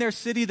kingdom in their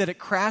city that it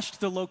crashed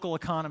the local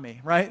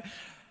economy, right?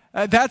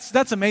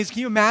 That's amazing.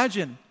 Can you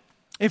imagine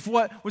if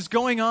what was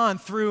going on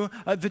through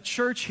the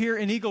church here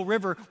in Eagle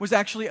River was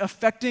actually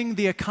affecting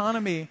the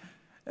economy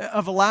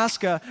of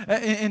Alaska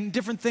and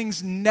different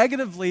things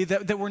negatively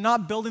that were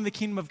not building the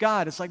kingdom of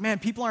God. It's like, man,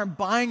 people aren't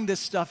buying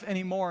this stuff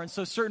anymore. And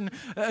so certain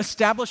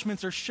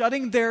establishments are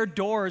shutting their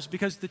doors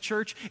because the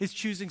church is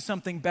choosing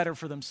something better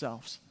for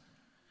themselves.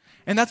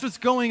 And that's what's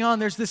going on.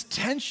 There's this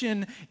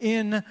tension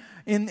in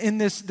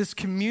this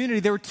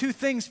community. There were two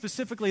things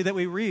specifically that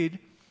we read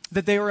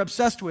that they were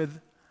obsessed with.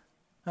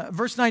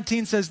 Verse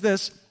 19 says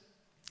this.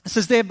 It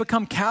says, they have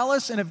become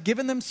callous and have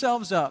given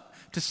themselves up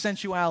to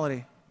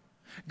sensuality,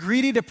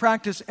 greedy to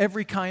practice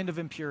every kind of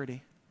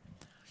impurity.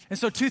 And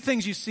so two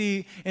things you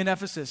see in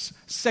Ephesus,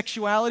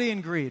 sexuality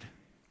and greed.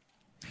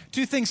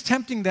 Two things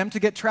tempting them to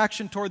get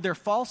traction toward their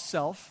false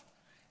self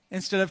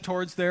instead of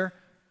towards their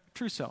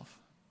true self.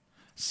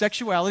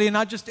 Sexuality, and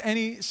not just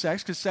any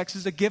sex, because sex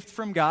is a gift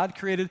from God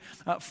created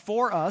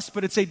for us,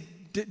 but it's a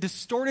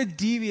distorted,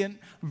 deviant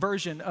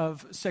version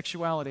of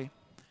sexuality.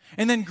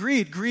 And then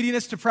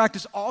greediness to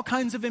practice all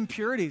kinds of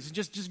impurities,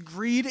 just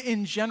greed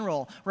in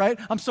general, right?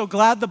 I'm so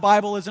glad the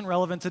Bible isn't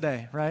relevant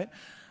today, right?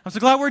 I'm so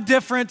glad we're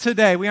different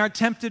today. We aren't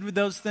tempted with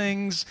those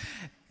things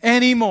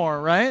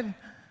anymore, right? And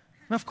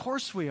of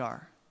course we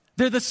are.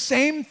 They're the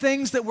same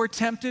things that we're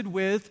tempted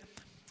with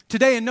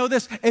today. And know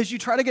this, as you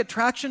try to get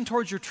traction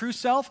towards your true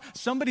self,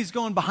 somebody's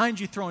going behind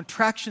you throwing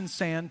traction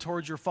sand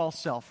towards your false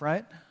self,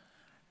 right?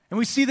 And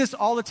we see this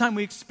all the time.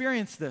 We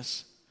experience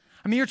this.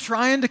 I mean, you're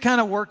trying to kind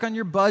of work on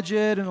your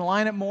budget and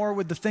align it more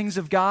with the things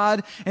of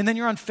God, and then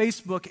you're on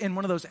Facebook and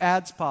one of those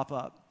ads pop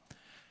up.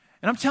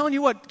 And I'm telling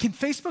you what, can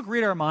Facebook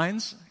read our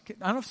minds?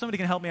 I don't know if somebody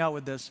can help me out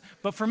with this,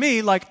 but for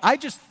me, like, I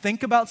just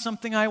think about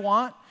something I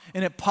want,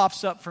 and it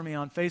pops up for me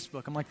on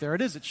Facebook. I'm like, there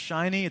it is. It's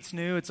shiny, it's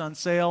new, it's on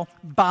sale.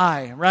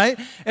 Buy, right?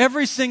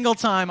 Every single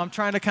time I'm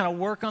trying to kind of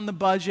work on the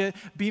budget,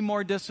 be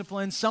more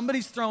disciplined,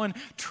 somebody's throwing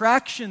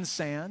traction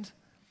sand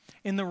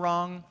in the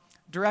wrong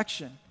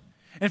direction.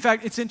 In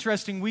fact, it's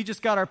interesting, we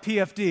just got our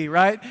PFD,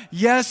 right?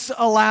 Yes,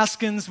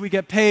 Alaskans, we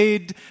get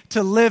paid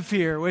to live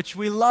here, which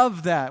we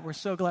love that. We're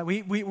so glad.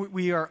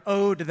 We are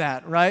owed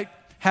that, right?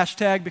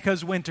 Hashtag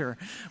because winter.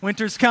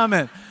 Winter's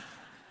coming.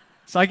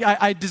 So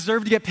I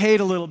deserve to get paid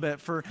a little bit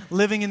for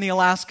living in the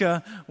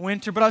Alaska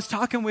winter. But I was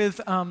talking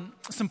with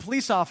some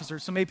police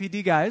officers, some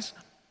APD guys,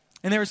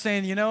 and they were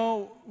saying, you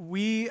know,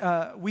 we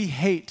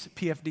hate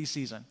PFD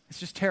season. It's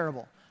just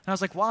terrible. And I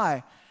was like, why?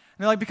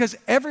 And they're like, because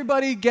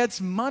everybody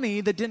gets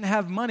money that didn't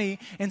have money,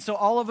 and so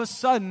all of a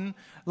sudden,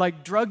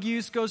 like, drug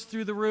use goes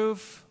through the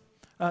roof,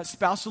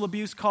 spousal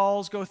abuse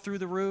calls go through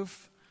the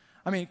roof.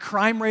 I mean,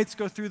 crime rates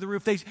go through the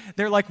roof.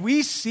 They're like,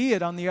 we see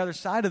it on the other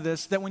side of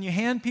this, that when you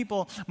hand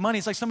people money,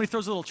 it's like somebody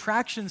throws a little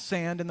traction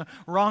sand in the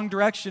wrong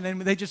direction, and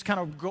they just kind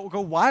of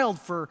go wild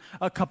for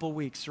a couple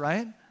weeks,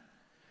 right?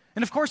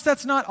 And of course,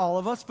 that's not all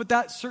of us, but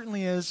that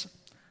certainly is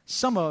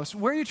some of us.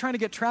 Where are you trying to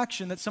get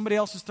traction that somebody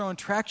else is throwing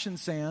traction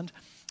sand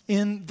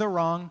in the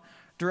wrong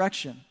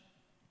direction?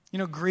 You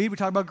know, greed, we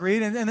talk about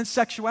greed, and then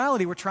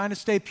sexuality. We're trying to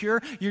stay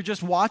pure. You're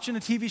just watching a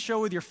TV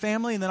show with your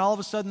family, and then all of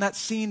a sudden that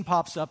scene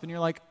pops up, and you're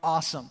like,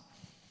 awesome.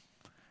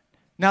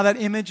 Now that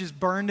image is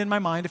burned in my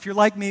mind. If you're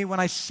like me, when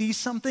I see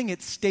something,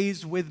 it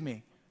stays with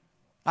me.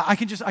 I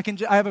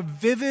have a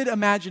vivid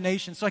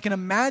imagination, so I can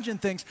imagine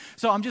things.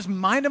 So I'm just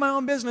minding my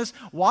own business,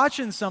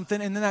 watching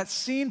something, and then that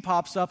scene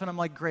pops up, and I'm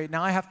like, great,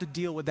 now I have to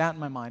deal with that in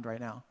my mind right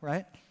now,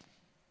 right?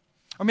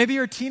 Or maybe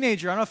you're a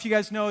teenager. I don't know if you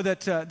guys know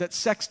that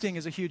sexting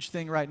is a huge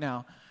thing right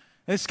now.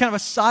 And it's kind of a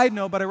side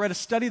note, but I read a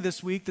study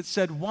this week that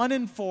said 1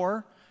 in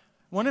 4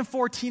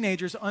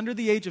 teenagers under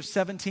the age of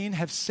 17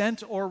 have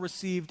sent or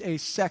received a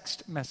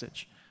sext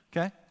message,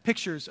 okay?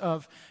 Pictures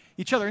of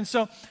each other. And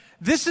so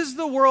this is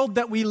the world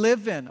that we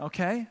live in,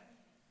 okay?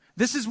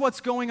 This is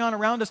what's going on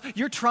around us.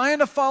 You're trying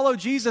to follow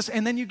Jesus,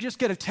 and then you just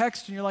get a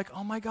text, and you're like,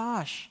 oh my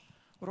gosh,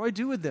 what do I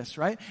do with this,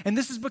 right? And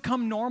this has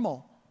become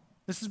normal.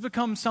 This has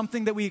become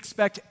something that we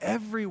expect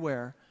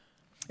everywhere.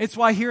 It's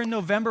why here in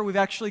November, we've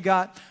actually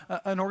got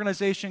an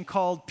organization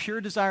called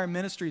Pure Desire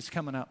Ministries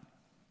coming up.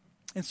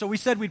 And so we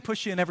said we'd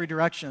push you in every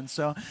direction.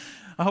 So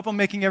I hope I'm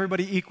making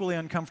everybody equally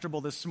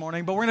uncomfortable this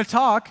morning. But we're going to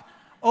talk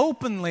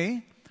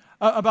openly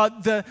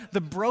about the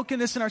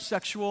brokenness in our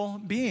sexual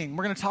being.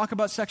 We're going to talk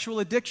about sexual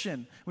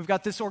addiction. We've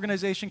got this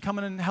organization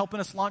coming and helping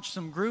us launch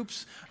some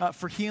groups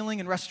for healing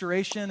and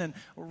restoration, and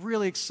we're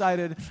really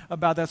excited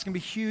about that. It's going to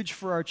be huge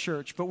for our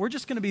church, but we're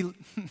just going to be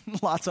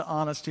lots of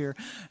honest here.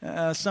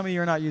 Some of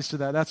you are not used to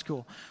that. That's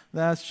cool.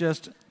 That's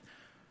just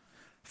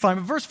fine.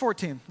 But verse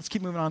 14, let's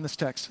keep moving on this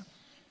text.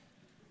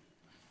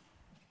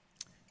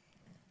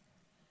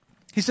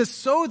 He says,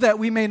 so that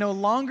we may no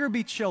longer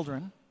be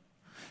children,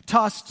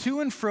 tossed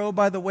to and fro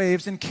by the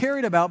waves and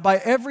carried about by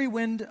every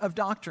wind of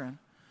doctrine,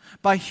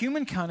 by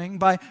human cunning,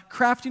 by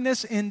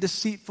craftiness in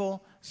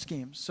deceitful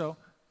schemes. So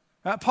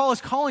Paul is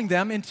calling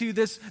them into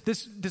this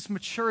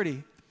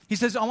maturity. He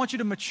says, I want you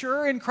to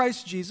mature in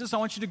Christ Jesus. I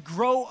want you to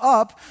grow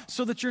up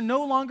so that you're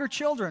no longer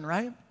children,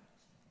 right?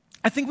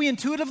 I think we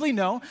intuitively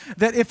know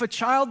that if a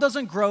child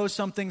doesn't grow,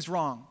 something's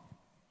wrong,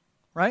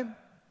 right?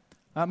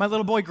 My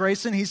little boy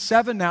Grayson, he's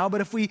 7 now,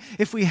 but if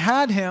we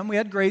had him, we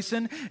had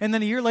Grayson, and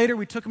then a year later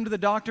we took him to the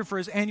doctor for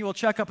his annual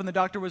checkup, and the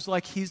doctor was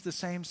like, he's the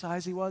same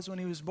size he was when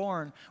he was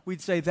born.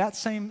 We'd say, that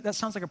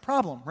sounds like a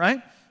problem,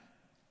 right?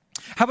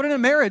 How about in a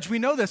marriage? We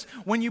know this.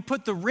 When you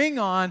put the ring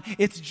on,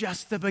 it's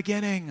just the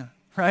beginning,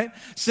 right?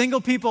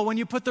 Single people, when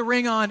you put the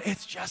ring on,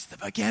 it's just the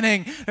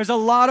beginning. There's a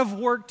lot of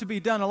work to be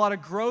done, a lot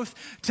of growth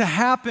to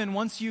happen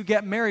once you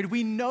get married.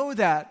 We know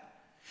that.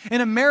 In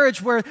a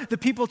marriage where the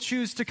people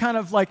choose to kind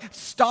of like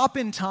stop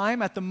in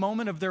time at the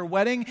moment of their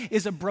wedding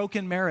is a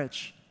broken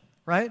marriage,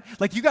 right?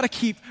 Like you got to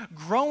keep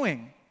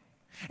growing.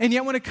 And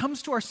yet when it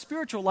comes to our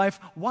spiritual life,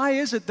 why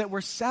is it that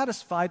we're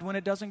satisfied when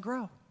it doesn't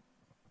grow?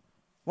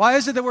 Why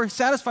is it that we're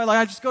satisfied? Like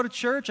I just go to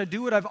church, I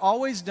do what I've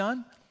always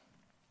done.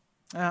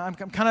 I'm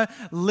kind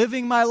of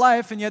living my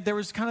life, and yet there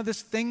was kind of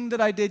this thing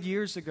that I did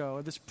years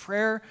ago, this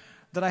prayer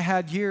that I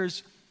had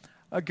years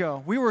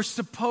ago. We were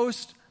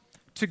supposed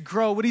to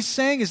grow. What he's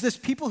saying is this: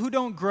 people who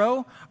don't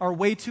grow are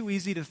way too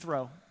easy to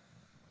throw.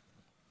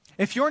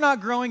 If you're not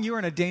growing, you're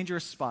in a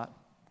dangerous spot.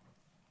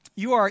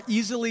 You are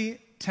easily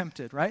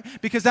tempted, right?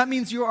 Because that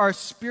means you are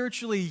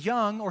spiritually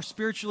young or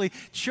spiritually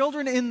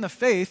children in the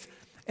faith.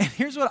 And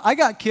here's what I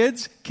got: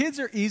 kids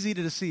are easy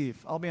to deceive.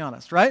 I'll be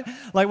honest, right?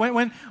 Like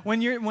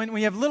when you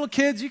have little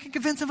kids, you can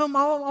convince them of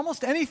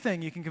almost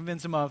anything. You can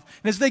convince them of.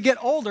 And as they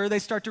get older, they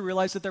start to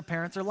realize that their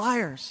parents are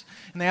liars,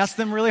 and they ask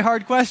them really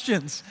hard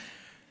questions.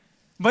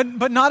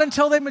 But not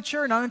until they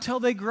mature, not until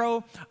they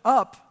grow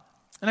up.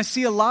 And I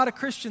see a lot of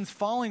Christians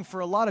falling for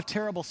a lot of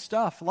terrible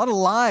stuff, a lot of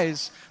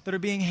lies that are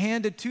being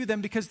handed to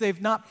them because they've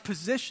not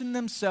positioned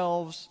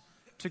themselves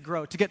to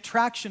grow, to get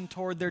traction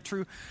toward their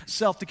true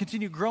self, to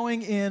continue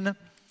growing in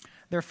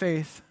their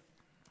faith.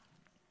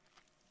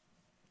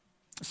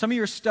 Some of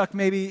you are stuck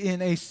maybe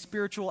in a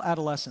spiritual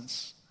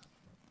adolescence.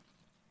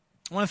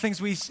 One of the things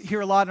we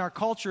hear a lot in our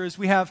culture is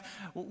we have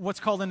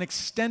what's called an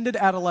extended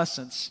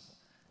adolescence.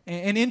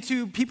 And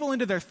people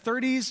into their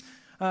 30s,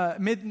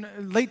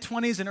 late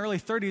 20s and early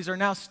 30s are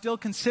now still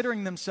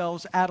considering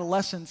themselves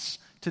adolescents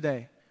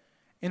today.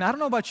 And I don't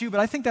know about you, but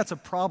I think that's a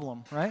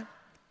problem, right?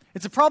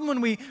 It's a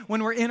problem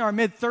when we're in our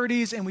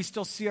mid-30s and we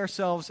still see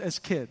ourselves as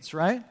kids,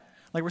 right?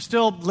 Like we're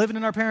still living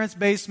in our parents'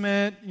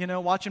 basement,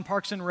 watching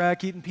Parks and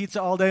Rec, eating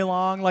pizza all day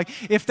long. Like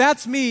if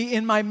that's me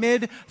in my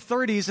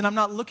mid-30s and I'm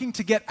not looking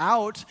to get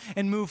out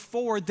and move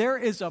forward, there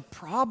is a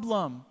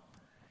problem.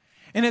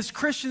 And as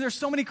Christians, there's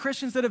so many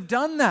Christians that have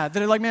done that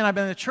are like, man, I've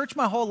been in the church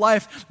my whole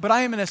life, but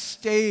I am in a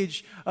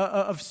stage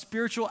of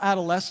spiritual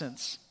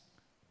adolescence.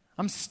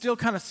 I'm still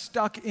kind of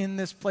stuck in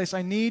this place.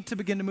 I need to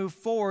begin to move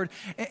forward.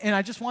 And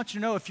I just want you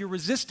to know, if you're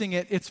resisting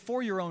it, it's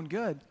for your own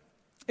good.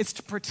 It's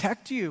to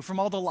protect you from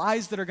all the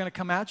lies that are going to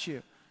come at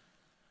you.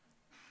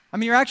 I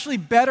mean, you're actually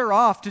better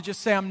off to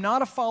just say, I'm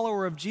not a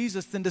follower of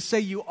Jesus, than to say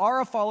you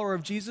are a follower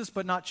of Jesus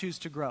but not choose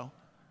to grow.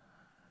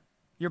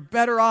 You're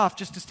better off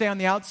just to stay on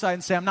the outside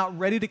and say, I'm not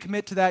ready to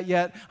commit to that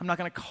yet. I'm not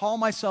going to call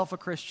myself a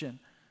Christian.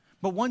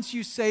 But once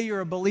you say you're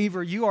a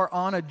believer, you are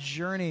on a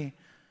journey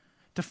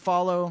to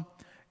follow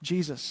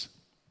Jesus.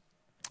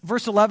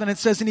 Verse 11, it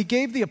says, and he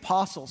gave the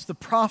apostles, the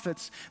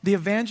prophets, the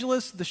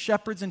evangelists, the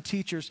shepherds, and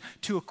teachers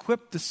to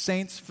equip the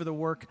saints for the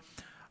work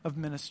of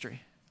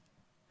ministry.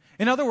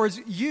 In other words,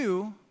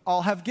 you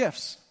all have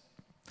gifts.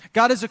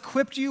 God has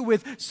equipped you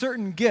with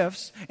certain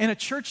gifts, and a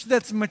church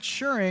that's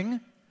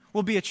maturing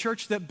will be a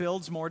church that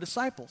builds more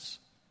disciples.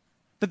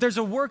 That there's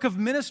a work of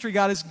ministry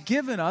God has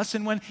given us,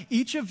 and when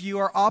each of you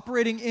are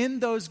operating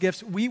in those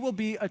gifts, we will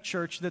be a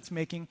church that's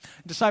making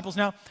disciples.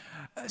 Now,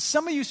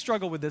 some of you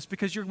struggle with this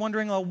because you're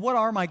wondering, well, what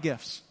are my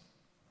gifts?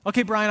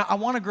 Okay, Brian, I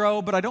want to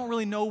grow, but I don't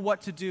really know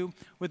what to do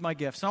with my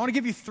gifts. And I want to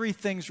give you 3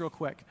 things real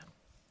quick.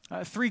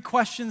 3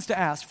 questions to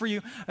ask for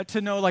you to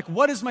know, like,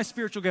 what is my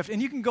spiritual gift?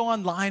 And you can go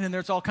online, and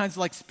there's all kinds of,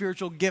 like,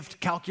 spiritual gift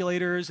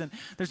calculators, and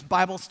there's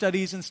Bible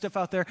studies and stuff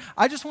out there.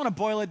 I just want to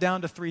boil it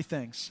down to 3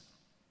 things.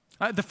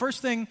 The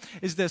first thing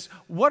is this: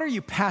 what are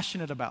you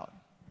passionate about?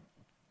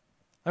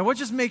 Like, what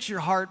just makes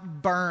your heart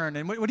burn?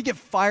 And what do you get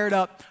fired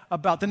up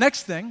about? The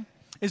next thing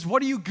is,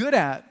 what are you good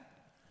at?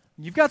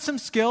 You've got some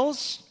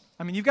skills.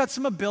 I mean, you've got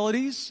some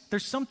abilities.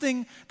 There's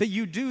something that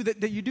you do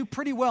that you do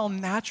pretty well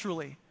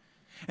naturally.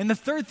 And the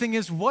third thing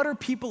is, what are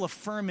people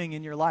affirming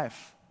in your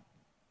life?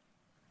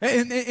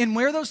 And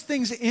where those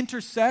things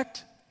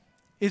intersect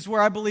is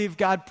where I believe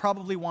God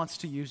probably wants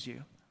to use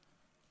you.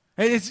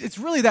 It's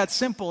really that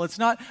simple. It's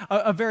not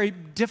a very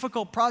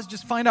difficult process.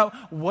 Just find out,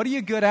 what are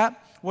you good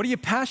at, what are you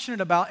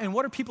passionate about, and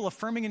what are people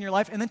affirming in your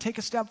life, and then take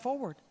a step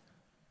forward.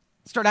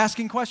 Start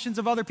asking questions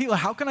of other people.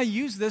 How can I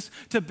use this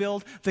to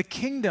build the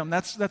kingdom?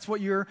 That's what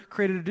you're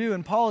created to do.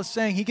 And Paul is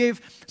saying he gave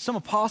some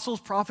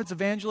apostles, prophets,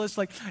 evangelists,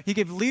 like he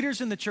gave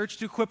leaders in the church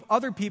to equip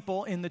other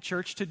people in the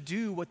church to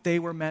do what they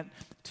were meant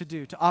to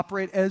do, to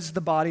operate as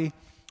the body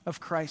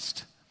of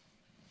Christ.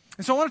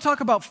 And so I want to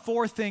talk about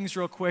 4 things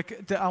real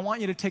quick that I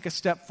want you to take a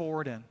step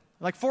forward in.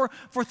 Like four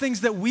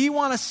things that we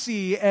want to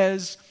see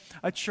as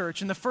a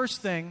church. And the first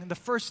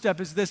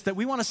step is this: that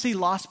we want to see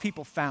lost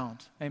people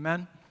found.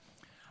 Amen?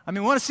 I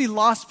mean, we want to see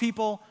lost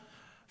people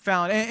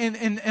found.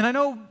 And I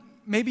know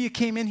maybe you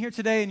came in here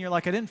today and you're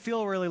like, I didn't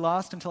feel really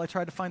lost until I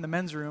tried to find the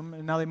men's room,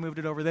 and now they moved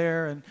it over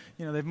there, and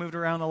they've moved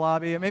around the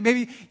lobby.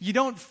 Maybe you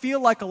don't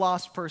feel like a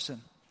lost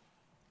person.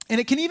 And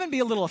it can even be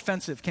a little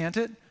offensive, can't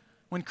it?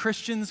 When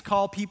Christians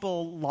call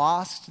people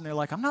lost, and they're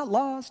like, I'm not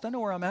lost, I know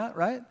where I'm at,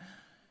 right?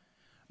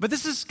 But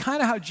this is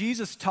kind of how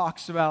Jesus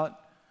talks about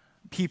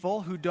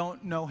people who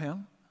don't know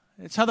him.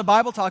 It's how the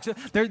Bible talks.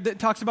 It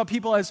talks about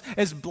people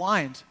as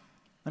blind.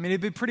 I mean,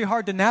 it'd be pretty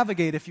hard to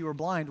navigate if you were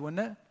blind, wouldn't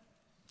it?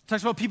 It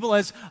talks about people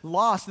as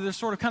lost. They're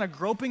sort of kind of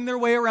groping their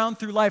way around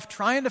through life,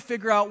 trying to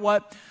figure out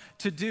what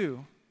to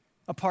do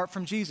apart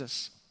from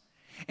Jesus.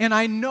 And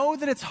I know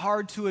that it's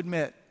hard to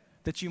admit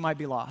that you might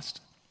be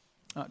lost.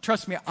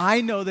 Trust me,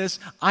 I know this.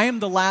 I am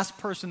the last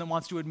person that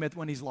wants to admit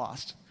when he's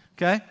lost,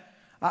 okay?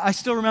 I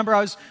still remember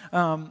I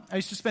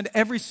used to spend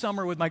every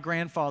summer with my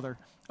grandfather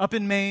up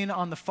in Maine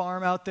on the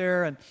farm out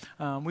there,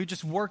 and we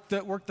just worked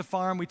the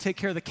farm. We'd take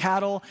care of the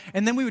cattle,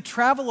 and then we would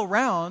travel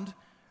around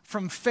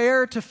from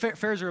fair to fair.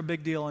 Fairs are a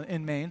big deal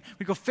in Maine.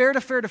 We'd go fair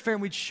to fair to fair,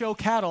 and we'd show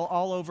cattle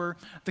all over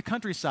the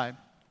countryside.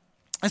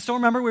 I still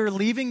remember we were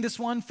leaving this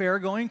one fair,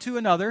 going to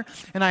another,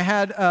 and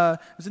I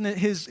was in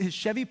his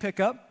Chevy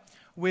pickup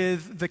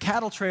with the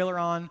cattle trailer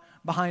on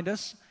behind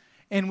us,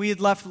 and we had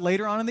left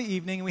later on in the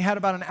evening, and we had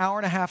about an hour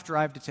and a half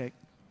drive to take.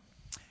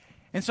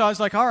 And so I was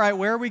like, all right,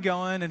 where are we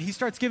going? And he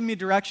starts giving me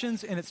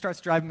directions, and it starts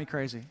driving me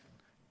crazy.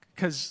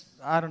 Because,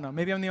 I don't know,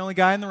 maybe I'm the only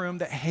guy in the room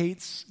that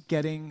hates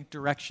getting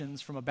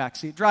directions from a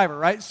backseat driver,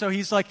 right? So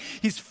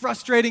he's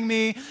frustrating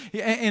me.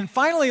 And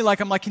finally,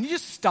 I'm like, can you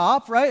just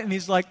stop, right? And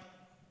he's like,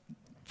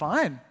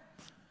 fine.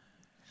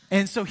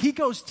 And so he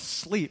goes to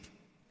sleep.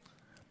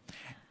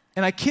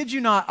 And I kid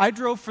you not, I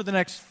drove for the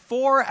next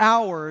 4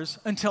 hours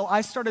until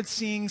I started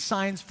seeing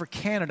signs for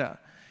Canada.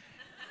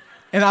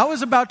 And I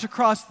was about to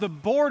cross the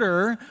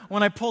border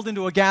when I pulled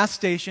into a gas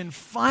station,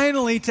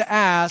 finally to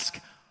ask,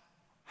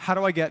 how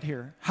do I get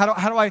here? How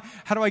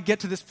do I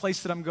get to this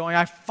place that I'm going?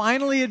 I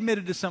finally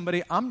admitted to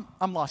somebody, I'm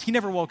lost. He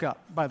never woke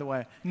up, by the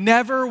way.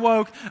 Never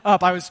woke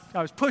up. I was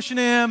pushing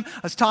him. I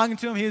was talking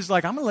to him. He was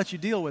like, I'm going to let you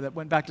deal with it.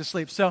 Went back to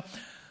sleep. So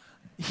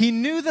he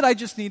knew that I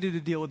just needed to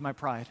deal with my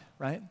pride,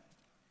 right?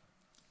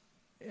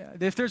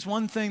 If there's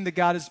one thing that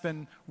God has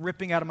been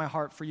ripping out of my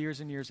heart for years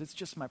and years, it's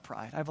just my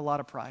pride. I have a lot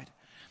of pride.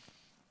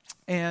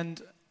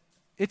 And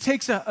it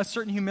takes a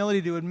certain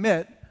humility to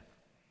admit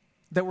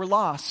that we're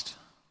lost.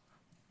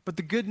 But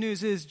the good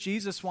news is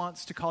Jesus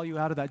wants to call you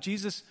out of that.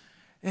 Jesus,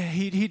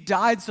 he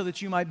died so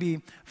that you might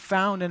be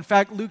found. In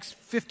fact, Luke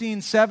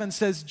 15:7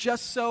 says,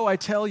 just so I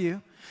tell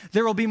you,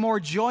 there will be more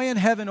joy in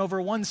heaven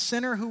over one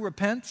sinner who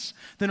repents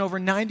than over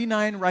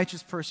 99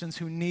 righteous persons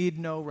who need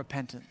no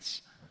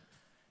repentance.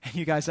 And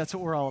you guys, that's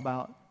what we're all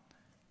about.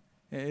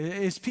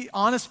 It's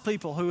honest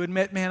people who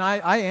admit, man,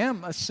 I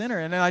am a sinner,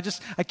 and I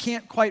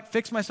can't quite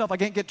fix myself. I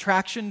can't get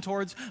traction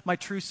towards my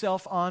true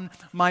self on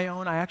my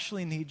own. I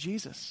actually need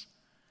Jesus.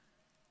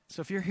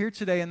 So if you're here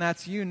today and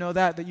that's you, know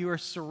that you are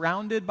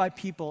surrounded by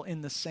people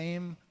in the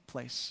same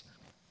place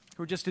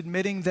who are just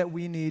admitting that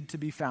we need to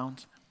be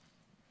found.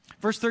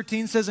 Verse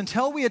 13 says,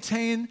 until we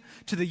attain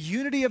to the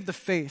unity of the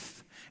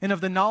faith and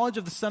of the knowledge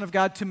of the Son of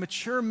God, to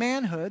mature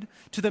manhood,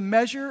 to the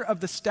measure of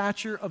the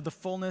stature of the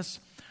fullness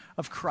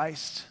of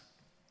Christ.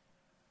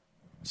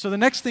 So the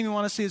next thing we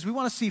want to see is we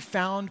want to see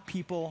found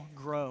people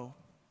grow.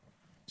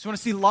 So we want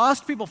to see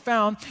lost people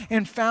found,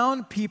 and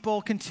found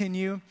people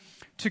continue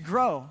to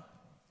grow,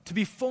 to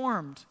be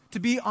formed, to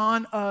be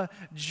on a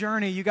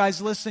journey. You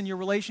guys, listen, your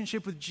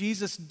relationship with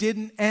Jesus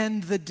didn't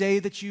end the day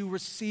that you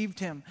received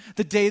him,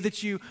 the day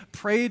that you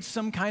prayed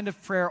some kind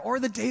of prayer, or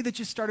the day that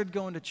you started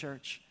going to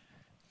church.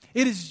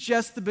 It is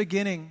just the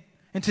beginning,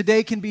 and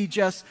today can be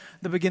just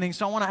the beginning.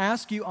 So I want to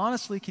ask you,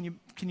 honestly, can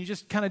you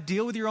just kind of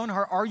deal with your own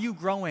heart? Are you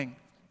growing?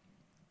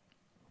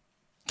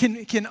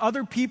 Can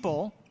other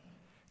people,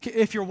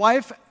 if your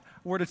wife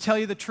were to tell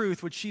you the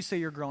truth, would she say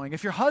you're growing?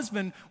 If your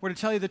husband were to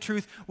tell you the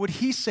truth, would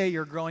he say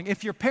you're growing?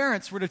 If your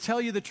parents were to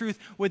tell you the truth,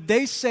 would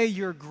they say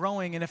you're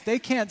growing? And if they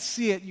can't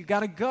see it, you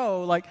got to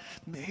go like,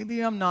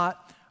 maybe I'm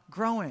not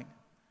growing.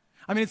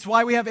 I mean, it's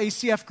why we have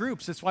ACF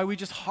groups. It's why we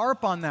just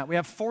harp on that. We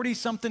have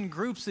 40-something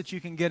groups that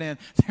you can get in.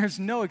 There's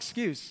no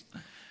excuse.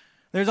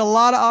 There's a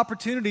lot of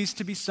opportunities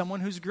to be someone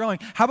who's growing.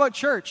 How about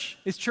church?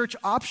 Is church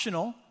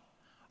optional?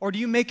 Or do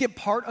you make it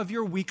part of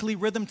your weekly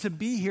rhythm to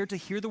be here, to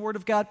hear the word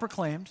of God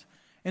proclaimed,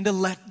 and to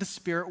let the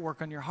Spirit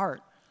work on your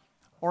heart?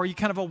 Or are you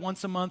kind of a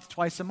once a month,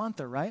 twice a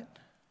monther, right?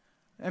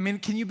 I mean,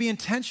 can you be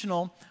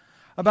intentional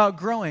about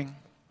growing?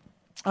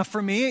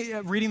 For me,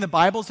 reading the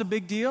Bible is a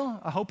big deal.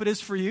 I hope it is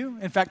for you.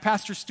 In fact,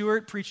 Pastor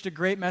Stewart preached a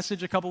great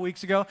message a couple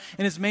weeks ago,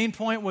 and his main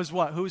point was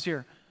what? Who's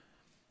here?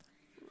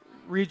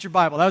 Read your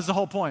Bible. That was the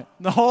whole point.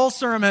 The whole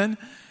sermon,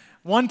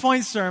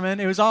 one-point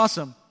sermon. It was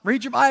awesome.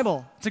 Read your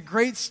Bible. It's a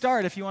great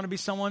start if you want to be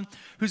someone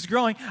who's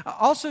growing.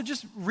 Also,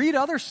 just read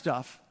other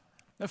stuff.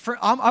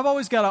 I've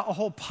always got a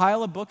whole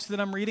pile of books that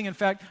I'm reading. In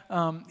fact,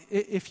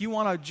 if you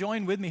want to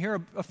join with me, here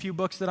are a few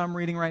books that I'm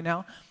reading right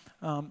now.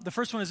 The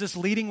first one is this,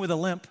 Leading with a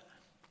Limp.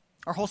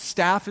 Our whole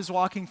staff is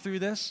walking through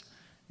this.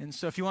 And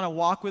so if you want to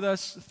walk with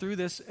us through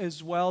this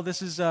as well,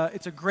 it's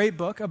a great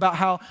book about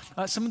how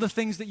some of the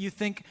things that you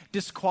think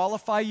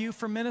disqualify you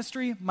from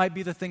ministry might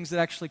be the things that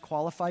actually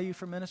qualify you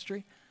for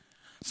ministry.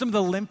 Some of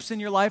the limps in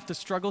your life, the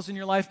struggles in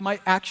your life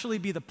might actually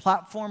be the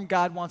platform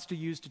God wants to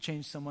use to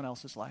change someone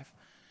else's life.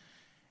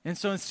 And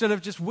so instead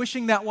of just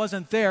wishing that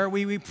wasn't there,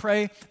 we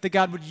pray that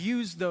God would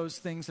use those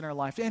things in our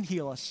life and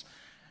heal us.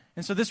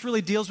 And so this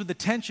really deals with the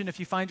tension if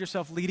you find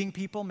yourself leading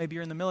people. Maybe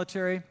you're in the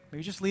military,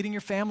 maybe just leading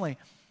your family.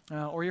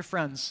 Or your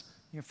friends.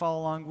 You can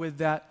follow along with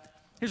that.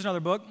 Here's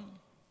another book.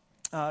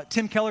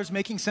 Tim Keller's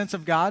Making Sense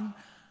of God.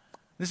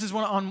 This is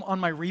one on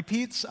my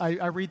repeats.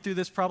 I read through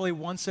this probably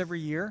once every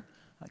year.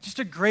 Just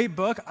a great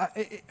book.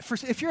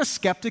 If you're a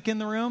skeptic in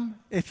the room,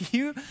 if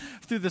you,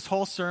 through this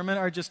whole sermon,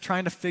 are just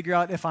trying to figure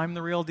out if I'm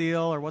the real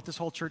deal or what this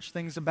whole church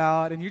thing's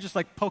about, and you're just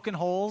like poking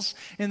holes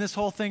in this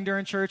whole thing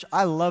during church,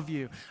 I love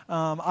you.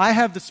 I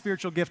have the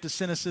spiritual gift of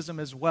cynicism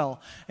as well.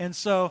 And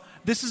so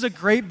this is a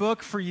great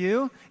book for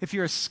you if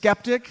you're a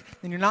skeptic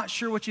and you're not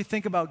sure what you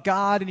think about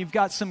God and you've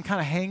got some kind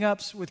of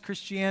hang-ups with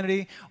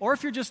Christianity, or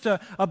if you're just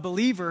a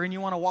believer and you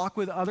want to walk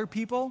with other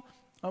people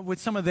with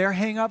some of their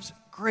hang-ups.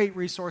 Great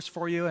resource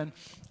for you. And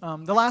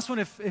the last one,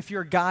 if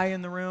you're a guy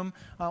in the room,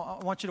 I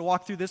want you to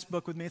walk through this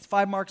book with me. It's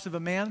 5 Marks of a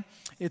Man.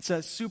 It's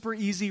a super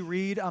easy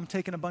read. I'm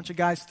taking a bunch of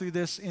guys through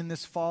this in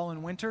this fall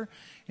and winter.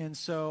 And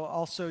so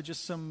also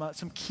just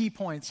some key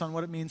points on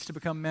what it means to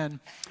become men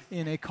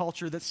in a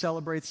culture that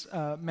celebrates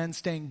men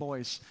staying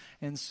boys.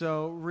 And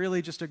so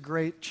really just a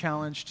great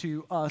challenge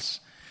to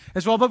us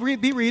as well. But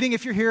be reading.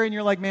 If you're here and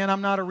you're like, man,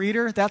 I'm not a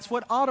reader, that's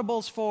what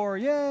Audible's for.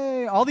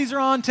 Yay. All these are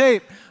on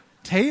tape.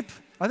 Tape?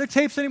 Are there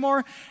tapes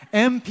anymore?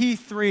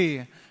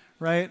 MP3,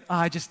 right?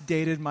 I just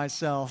dated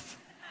myself.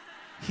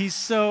 He's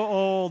so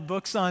old.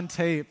 Books on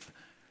tape.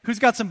 Who's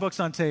got some books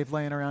on tape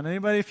laying around?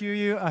 Anybody? A few of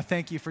you?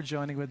 Thank you for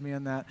joining with me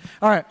in that.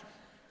 All right.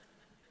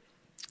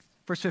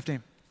 Verse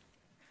 15.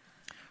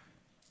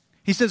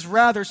 He says,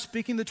 rather,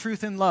 speaking the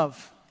truth in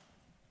love,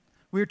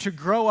 we are to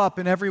grow up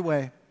in every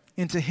way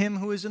into him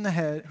who is the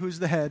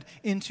head,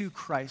 into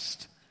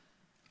Christ,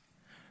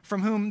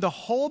 from whom the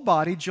whole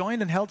body,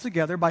 joined and held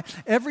together by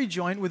every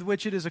joint with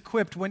which it is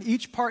equipped, when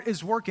each part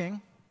is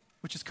working,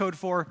 which is code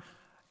for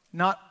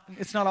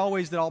it's not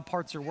always that all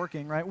parts are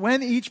working, right?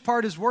 When each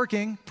part is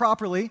working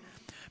properly,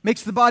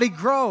 makes the body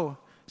grow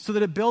so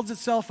that it builds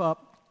itself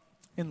up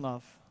in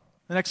love.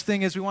 The next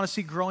thing is we want to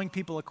see growing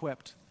people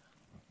equipped.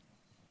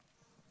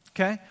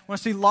 Okay? We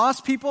want to see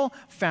lost people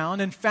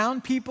found, and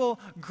found people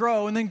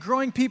grow, and then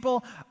growing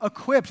people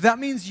equipped. That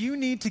means you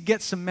need to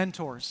get some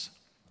mentors.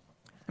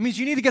 It means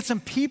you need to get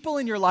some people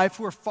in your life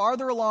who are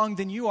farther along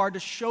than you are to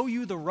show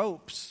you the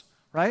ropes,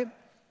 right?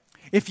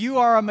 If you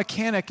are a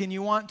mechanic and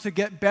you want to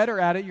get better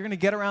at it, you're going to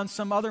get around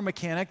some other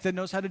mechanic that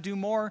knows how to do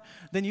more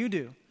than you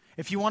do.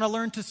 If you want to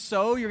learn to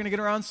sew, you're going to get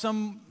around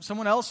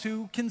someone else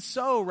who can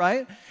sew,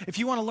 right? If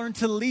you want to learn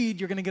to lead,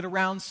 you're going to get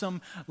around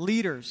some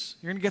leaders.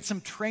 You're going to get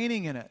some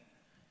training in it.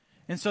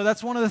 And so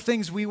that's one of the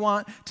things we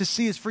want to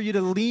see, is for you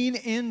to lean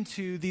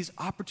into these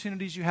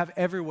opportunities you have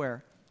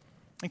everywhere.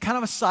 And kind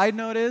of a side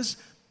note is,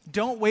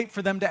 don't wait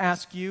for them to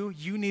ask you.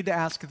 You need to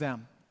ask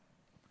them.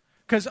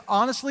 Because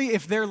honestly,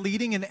 if they're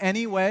leading in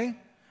any way,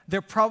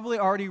 they're probably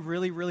already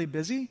really, really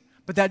busy.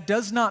 But that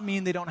does not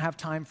mean they don't have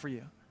time for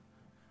you.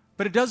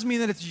 But it does mean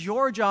that it's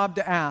your job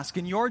to ask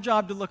and your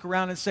job to look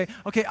around and say,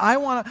 okay,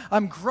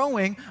 I'm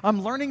growing,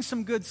 I'm learning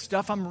some good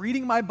stuff, I'm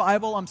reading my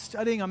Bible, I'm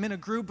studying, I'm in a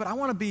group, but I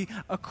want to be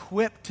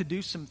equipped to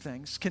do some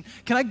things. Can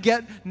I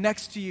get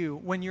next to you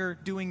when you're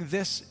doing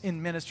this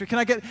in ministry? Can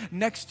I get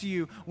next to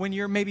you when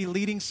you're maybe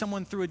leading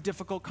someone through a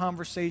difficult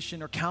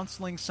conversation or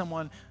counseling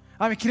someone?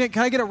 I mean,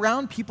 can I get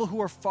around people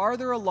who are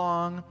farther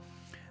along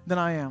than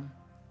I am?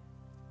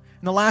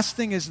 And the last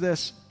thing is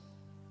this.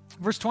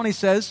 Verse 20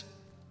 says,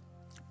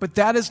 but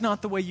that is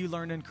not the way you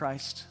learned in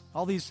Christ.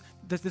 All this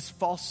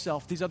false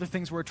self, these other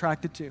things we're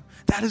attracted to.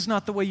 That is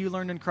not the way you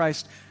learned in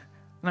Christ.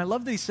 And I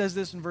love that he says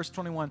this in verse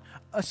 21.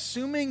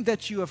 Assuming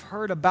that you have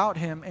heard about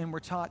him and were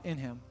taught in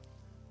him.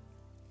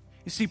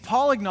 You see,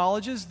 Paul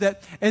acknowledges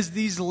that as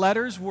these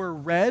letters were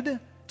read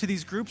to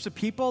these groups of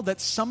people,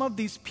 that some of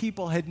these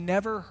people had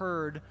never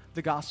heard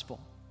the gospel.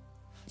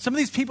 Some of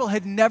these people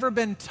had never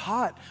been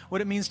taught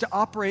what it means to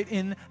operate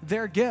in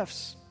their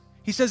gifts.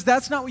 He says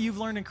that's not what you've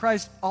learned in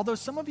Christ, although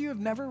some of you have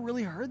never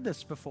really heard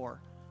this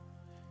before.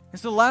 And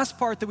so the last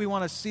part that we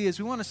want to see is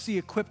we want to see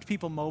equipped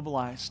people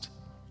mobilized.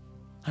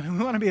 I mean,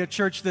 we want to be a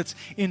church that's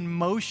in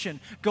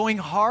motion, going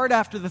hard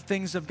after the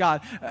things of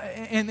God.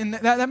 And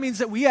that means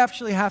that we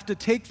actually have to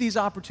take these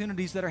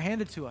opportunities that are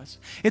handed to us.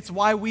 It's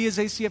why we as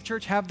ACF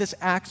Church have this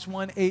Acts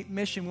 1:8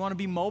 mission. We want to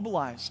be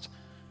mobilized.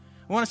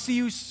 We want to see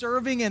you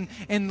serving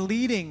and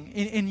leading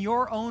in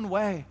your own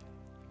way.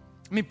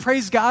 I mean,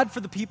 praise God for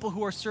the people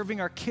who are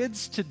serving our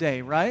kids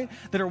today, right?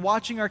 That are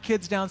watching our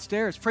kids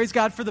downstairs. Praise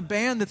God for the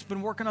band that's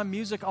been working on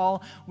music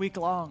all week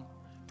long.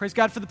 Praise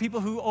God for the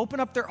people who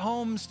open up their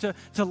homes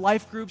to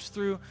life groups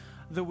through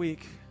the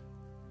week.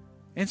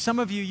 And some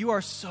of you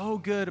are so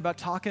good about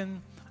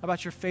talking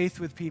about your faith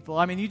with people.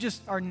 I mean, you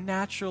just are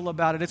natural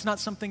about it. It's not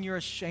something you're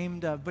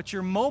ashamed of, but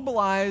you're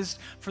mobilized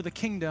for the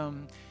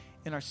kingdom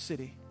in our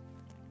city.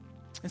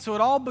 And so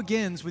it all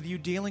begins with you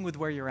dealing with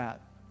where you're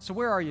at. So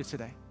where are you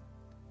today?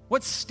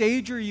 What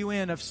stage are you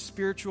in of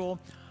spiritual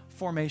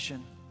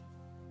formation?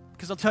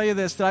 Because I'll tell you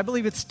this, that I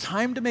believe it's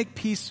time to make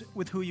peace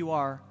with who you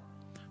are,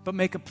 but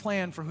make a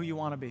plan for who you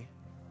want to be.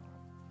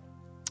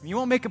 You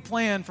won't make a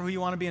plan for who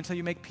you want to be until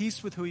you make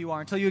peace with who you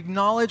are, until you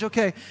acknowledge,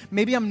 okay,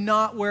 maybe I'm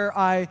not where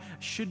I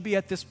should be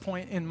at this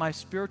point in my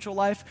spiritual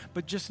life,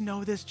 but just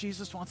know this,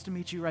 Jesus wants to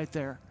meet you right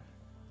there.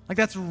 Like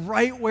that's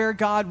right where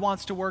God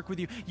wants to work with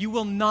you. You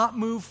will not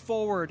move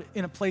forward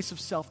in a place of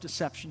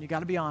self-deception. You got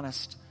to be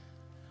honest.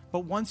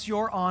 But once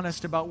you're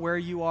honest about where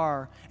you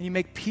are and you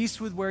make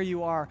peace with where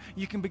you are,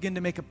 you can begin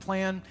to make a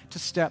plan to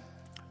step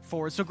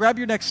forward. So grab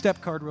your next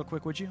step card real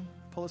quick, would you?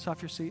 Pull this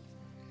off your seat.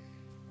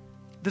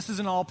 This is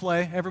an all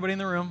play. Everybody in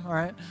the room, all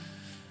right?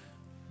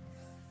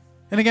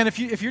 And again,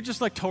 if you're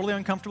just like totally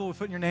uncomfortable with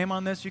putting your name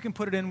on this, you can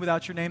put it in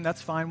without your name.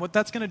 That's fine. What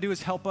that's going to do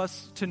is help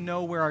us to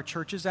know where our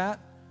church is at.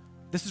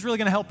 This is really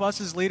going to help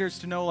us as leaders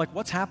to know like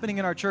what's happening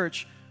in our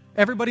church.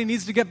 Everybody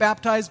needs to get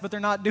baptized, but they're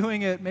not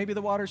doing it. Maybe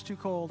the water's too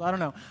cold. I don't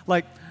know.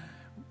 Like,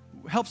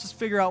 helps us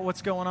figure out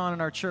what's going on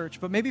in our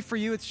church. But maybe for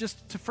you, it's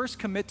just to first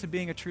commit to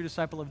being a true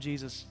disciple of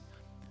Jesus.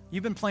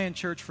 You've been playing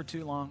church for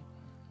too long.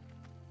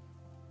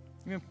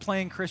 You've been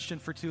playing Christian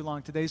for too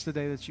long. Today's the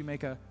day that you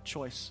make a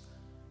choice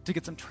to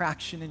get some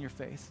traction in your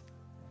faith.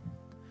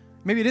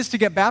 Maybe it is to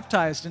get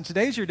baptized, and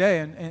today's your day,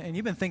 and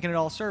you've been thinking at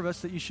all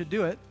service that you should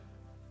do it.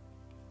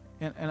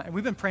 And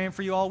we've been praying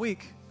for you all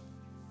week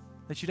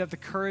that you'd have the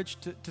courage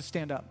to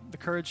stand up, the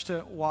courage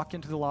to walk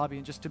into the lobby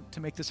and just to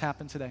make this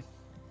happen today.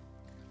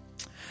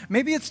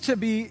 Maybe it's to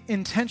be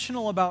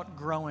intentional about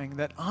growing,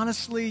 that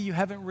honestly you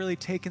haven't really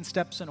taken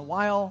steps in a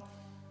while,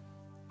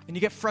 and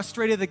you get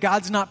frustrated that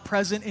God's not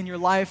present in your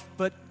life,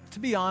 but to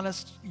be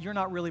honest, you're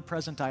not really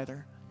present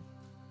either.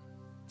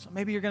 So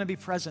maybe you're going to be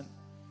present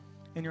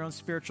in your own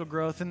spiritual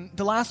growth. And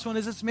the last one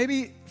is it's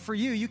maybe for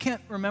you, you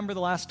can't remember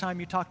the last time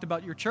you talked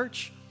about your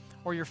church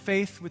or your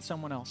faith with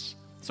someone else,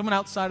 someone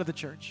outside of the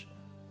church.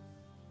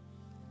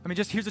 I mean,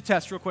 just here's a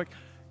test real quick.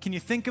 Can you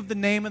think of the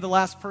name of the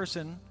last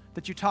person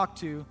that you talked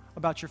to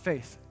about your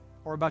faith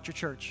or about your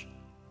church?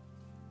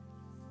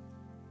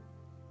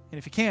 And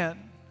if you can't,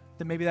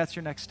 then maybe that's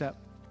your next step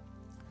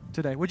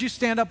today. Would you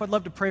stand up? I'd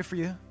love to pray for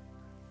you.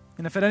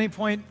 And if at any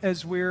point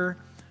as we're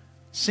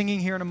singing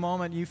here in a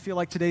moment, you feel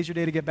like today's your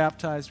day to get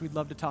baptized, we'd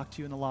love to talk to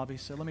you in the lobby.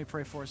 So let me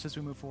pray for us as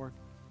we move forward.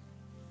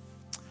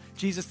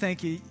 Jesus,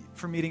 thank you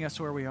for meeting us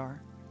where we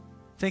are.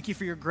 Thank you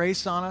for your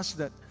grace on us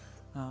that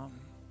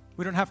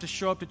we don't have to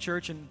show up to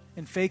church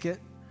and fake it.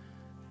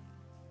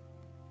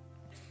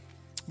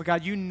 But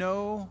God, you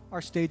know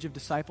our stage of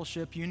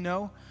discipleship. You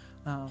know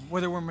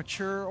whether we're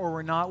mature or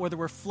we're not, whether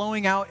we're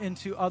flowing out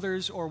into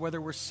others or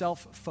whether we're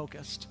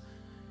self-focused.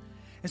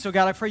 And so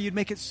God, I pray you'd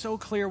make it so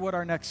clear what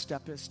our next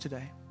step is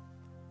today.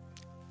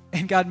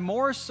 And God,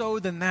 more so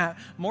than that,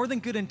 more than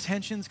good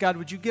intentions, God,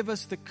 would you give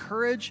us the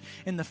courage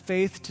and the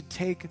faith to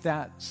take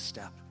that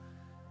step?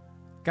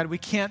 God, we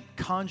can't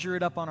conjure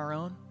it up on our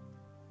own.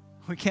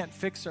 We can't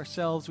fix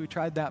ourselves. We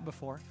tried that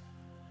before.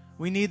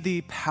 We need the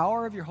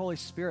power of your Holy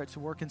Spirit to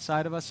work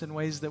inside of us in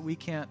ways that we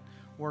can't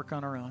work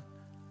on our own.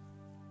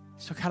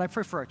 So God, I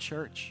pray for our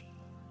church.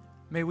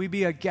 May we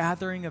be a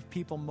gathering of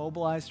people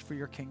mobilized for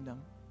your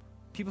kingdom.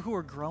 People who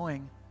are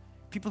growing.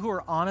 People who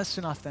are honest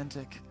and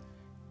authentic.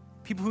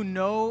 People who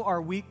know our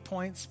weak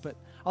points, but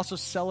also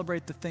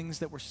celebrate the things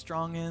that we're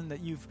strong in, that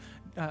you've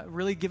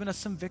really given us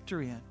some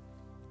victory in.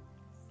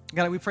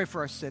 God, we pray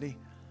for our city.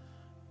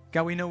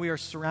 God, we know we are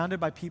surrounded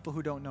by people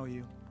who don't know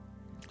you,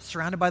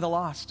 surrounded by the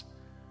lost.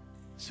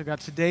 So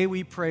God, today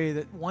we pray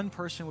that one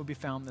person would be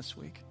found this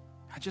week.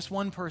 God, just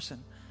one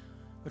person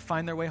would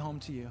find their way home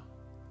to you.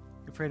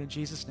 We pray it in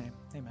Jesus' name.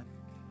 Amen.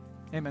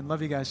 Amen.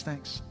 Love you guys.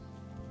 Thanks.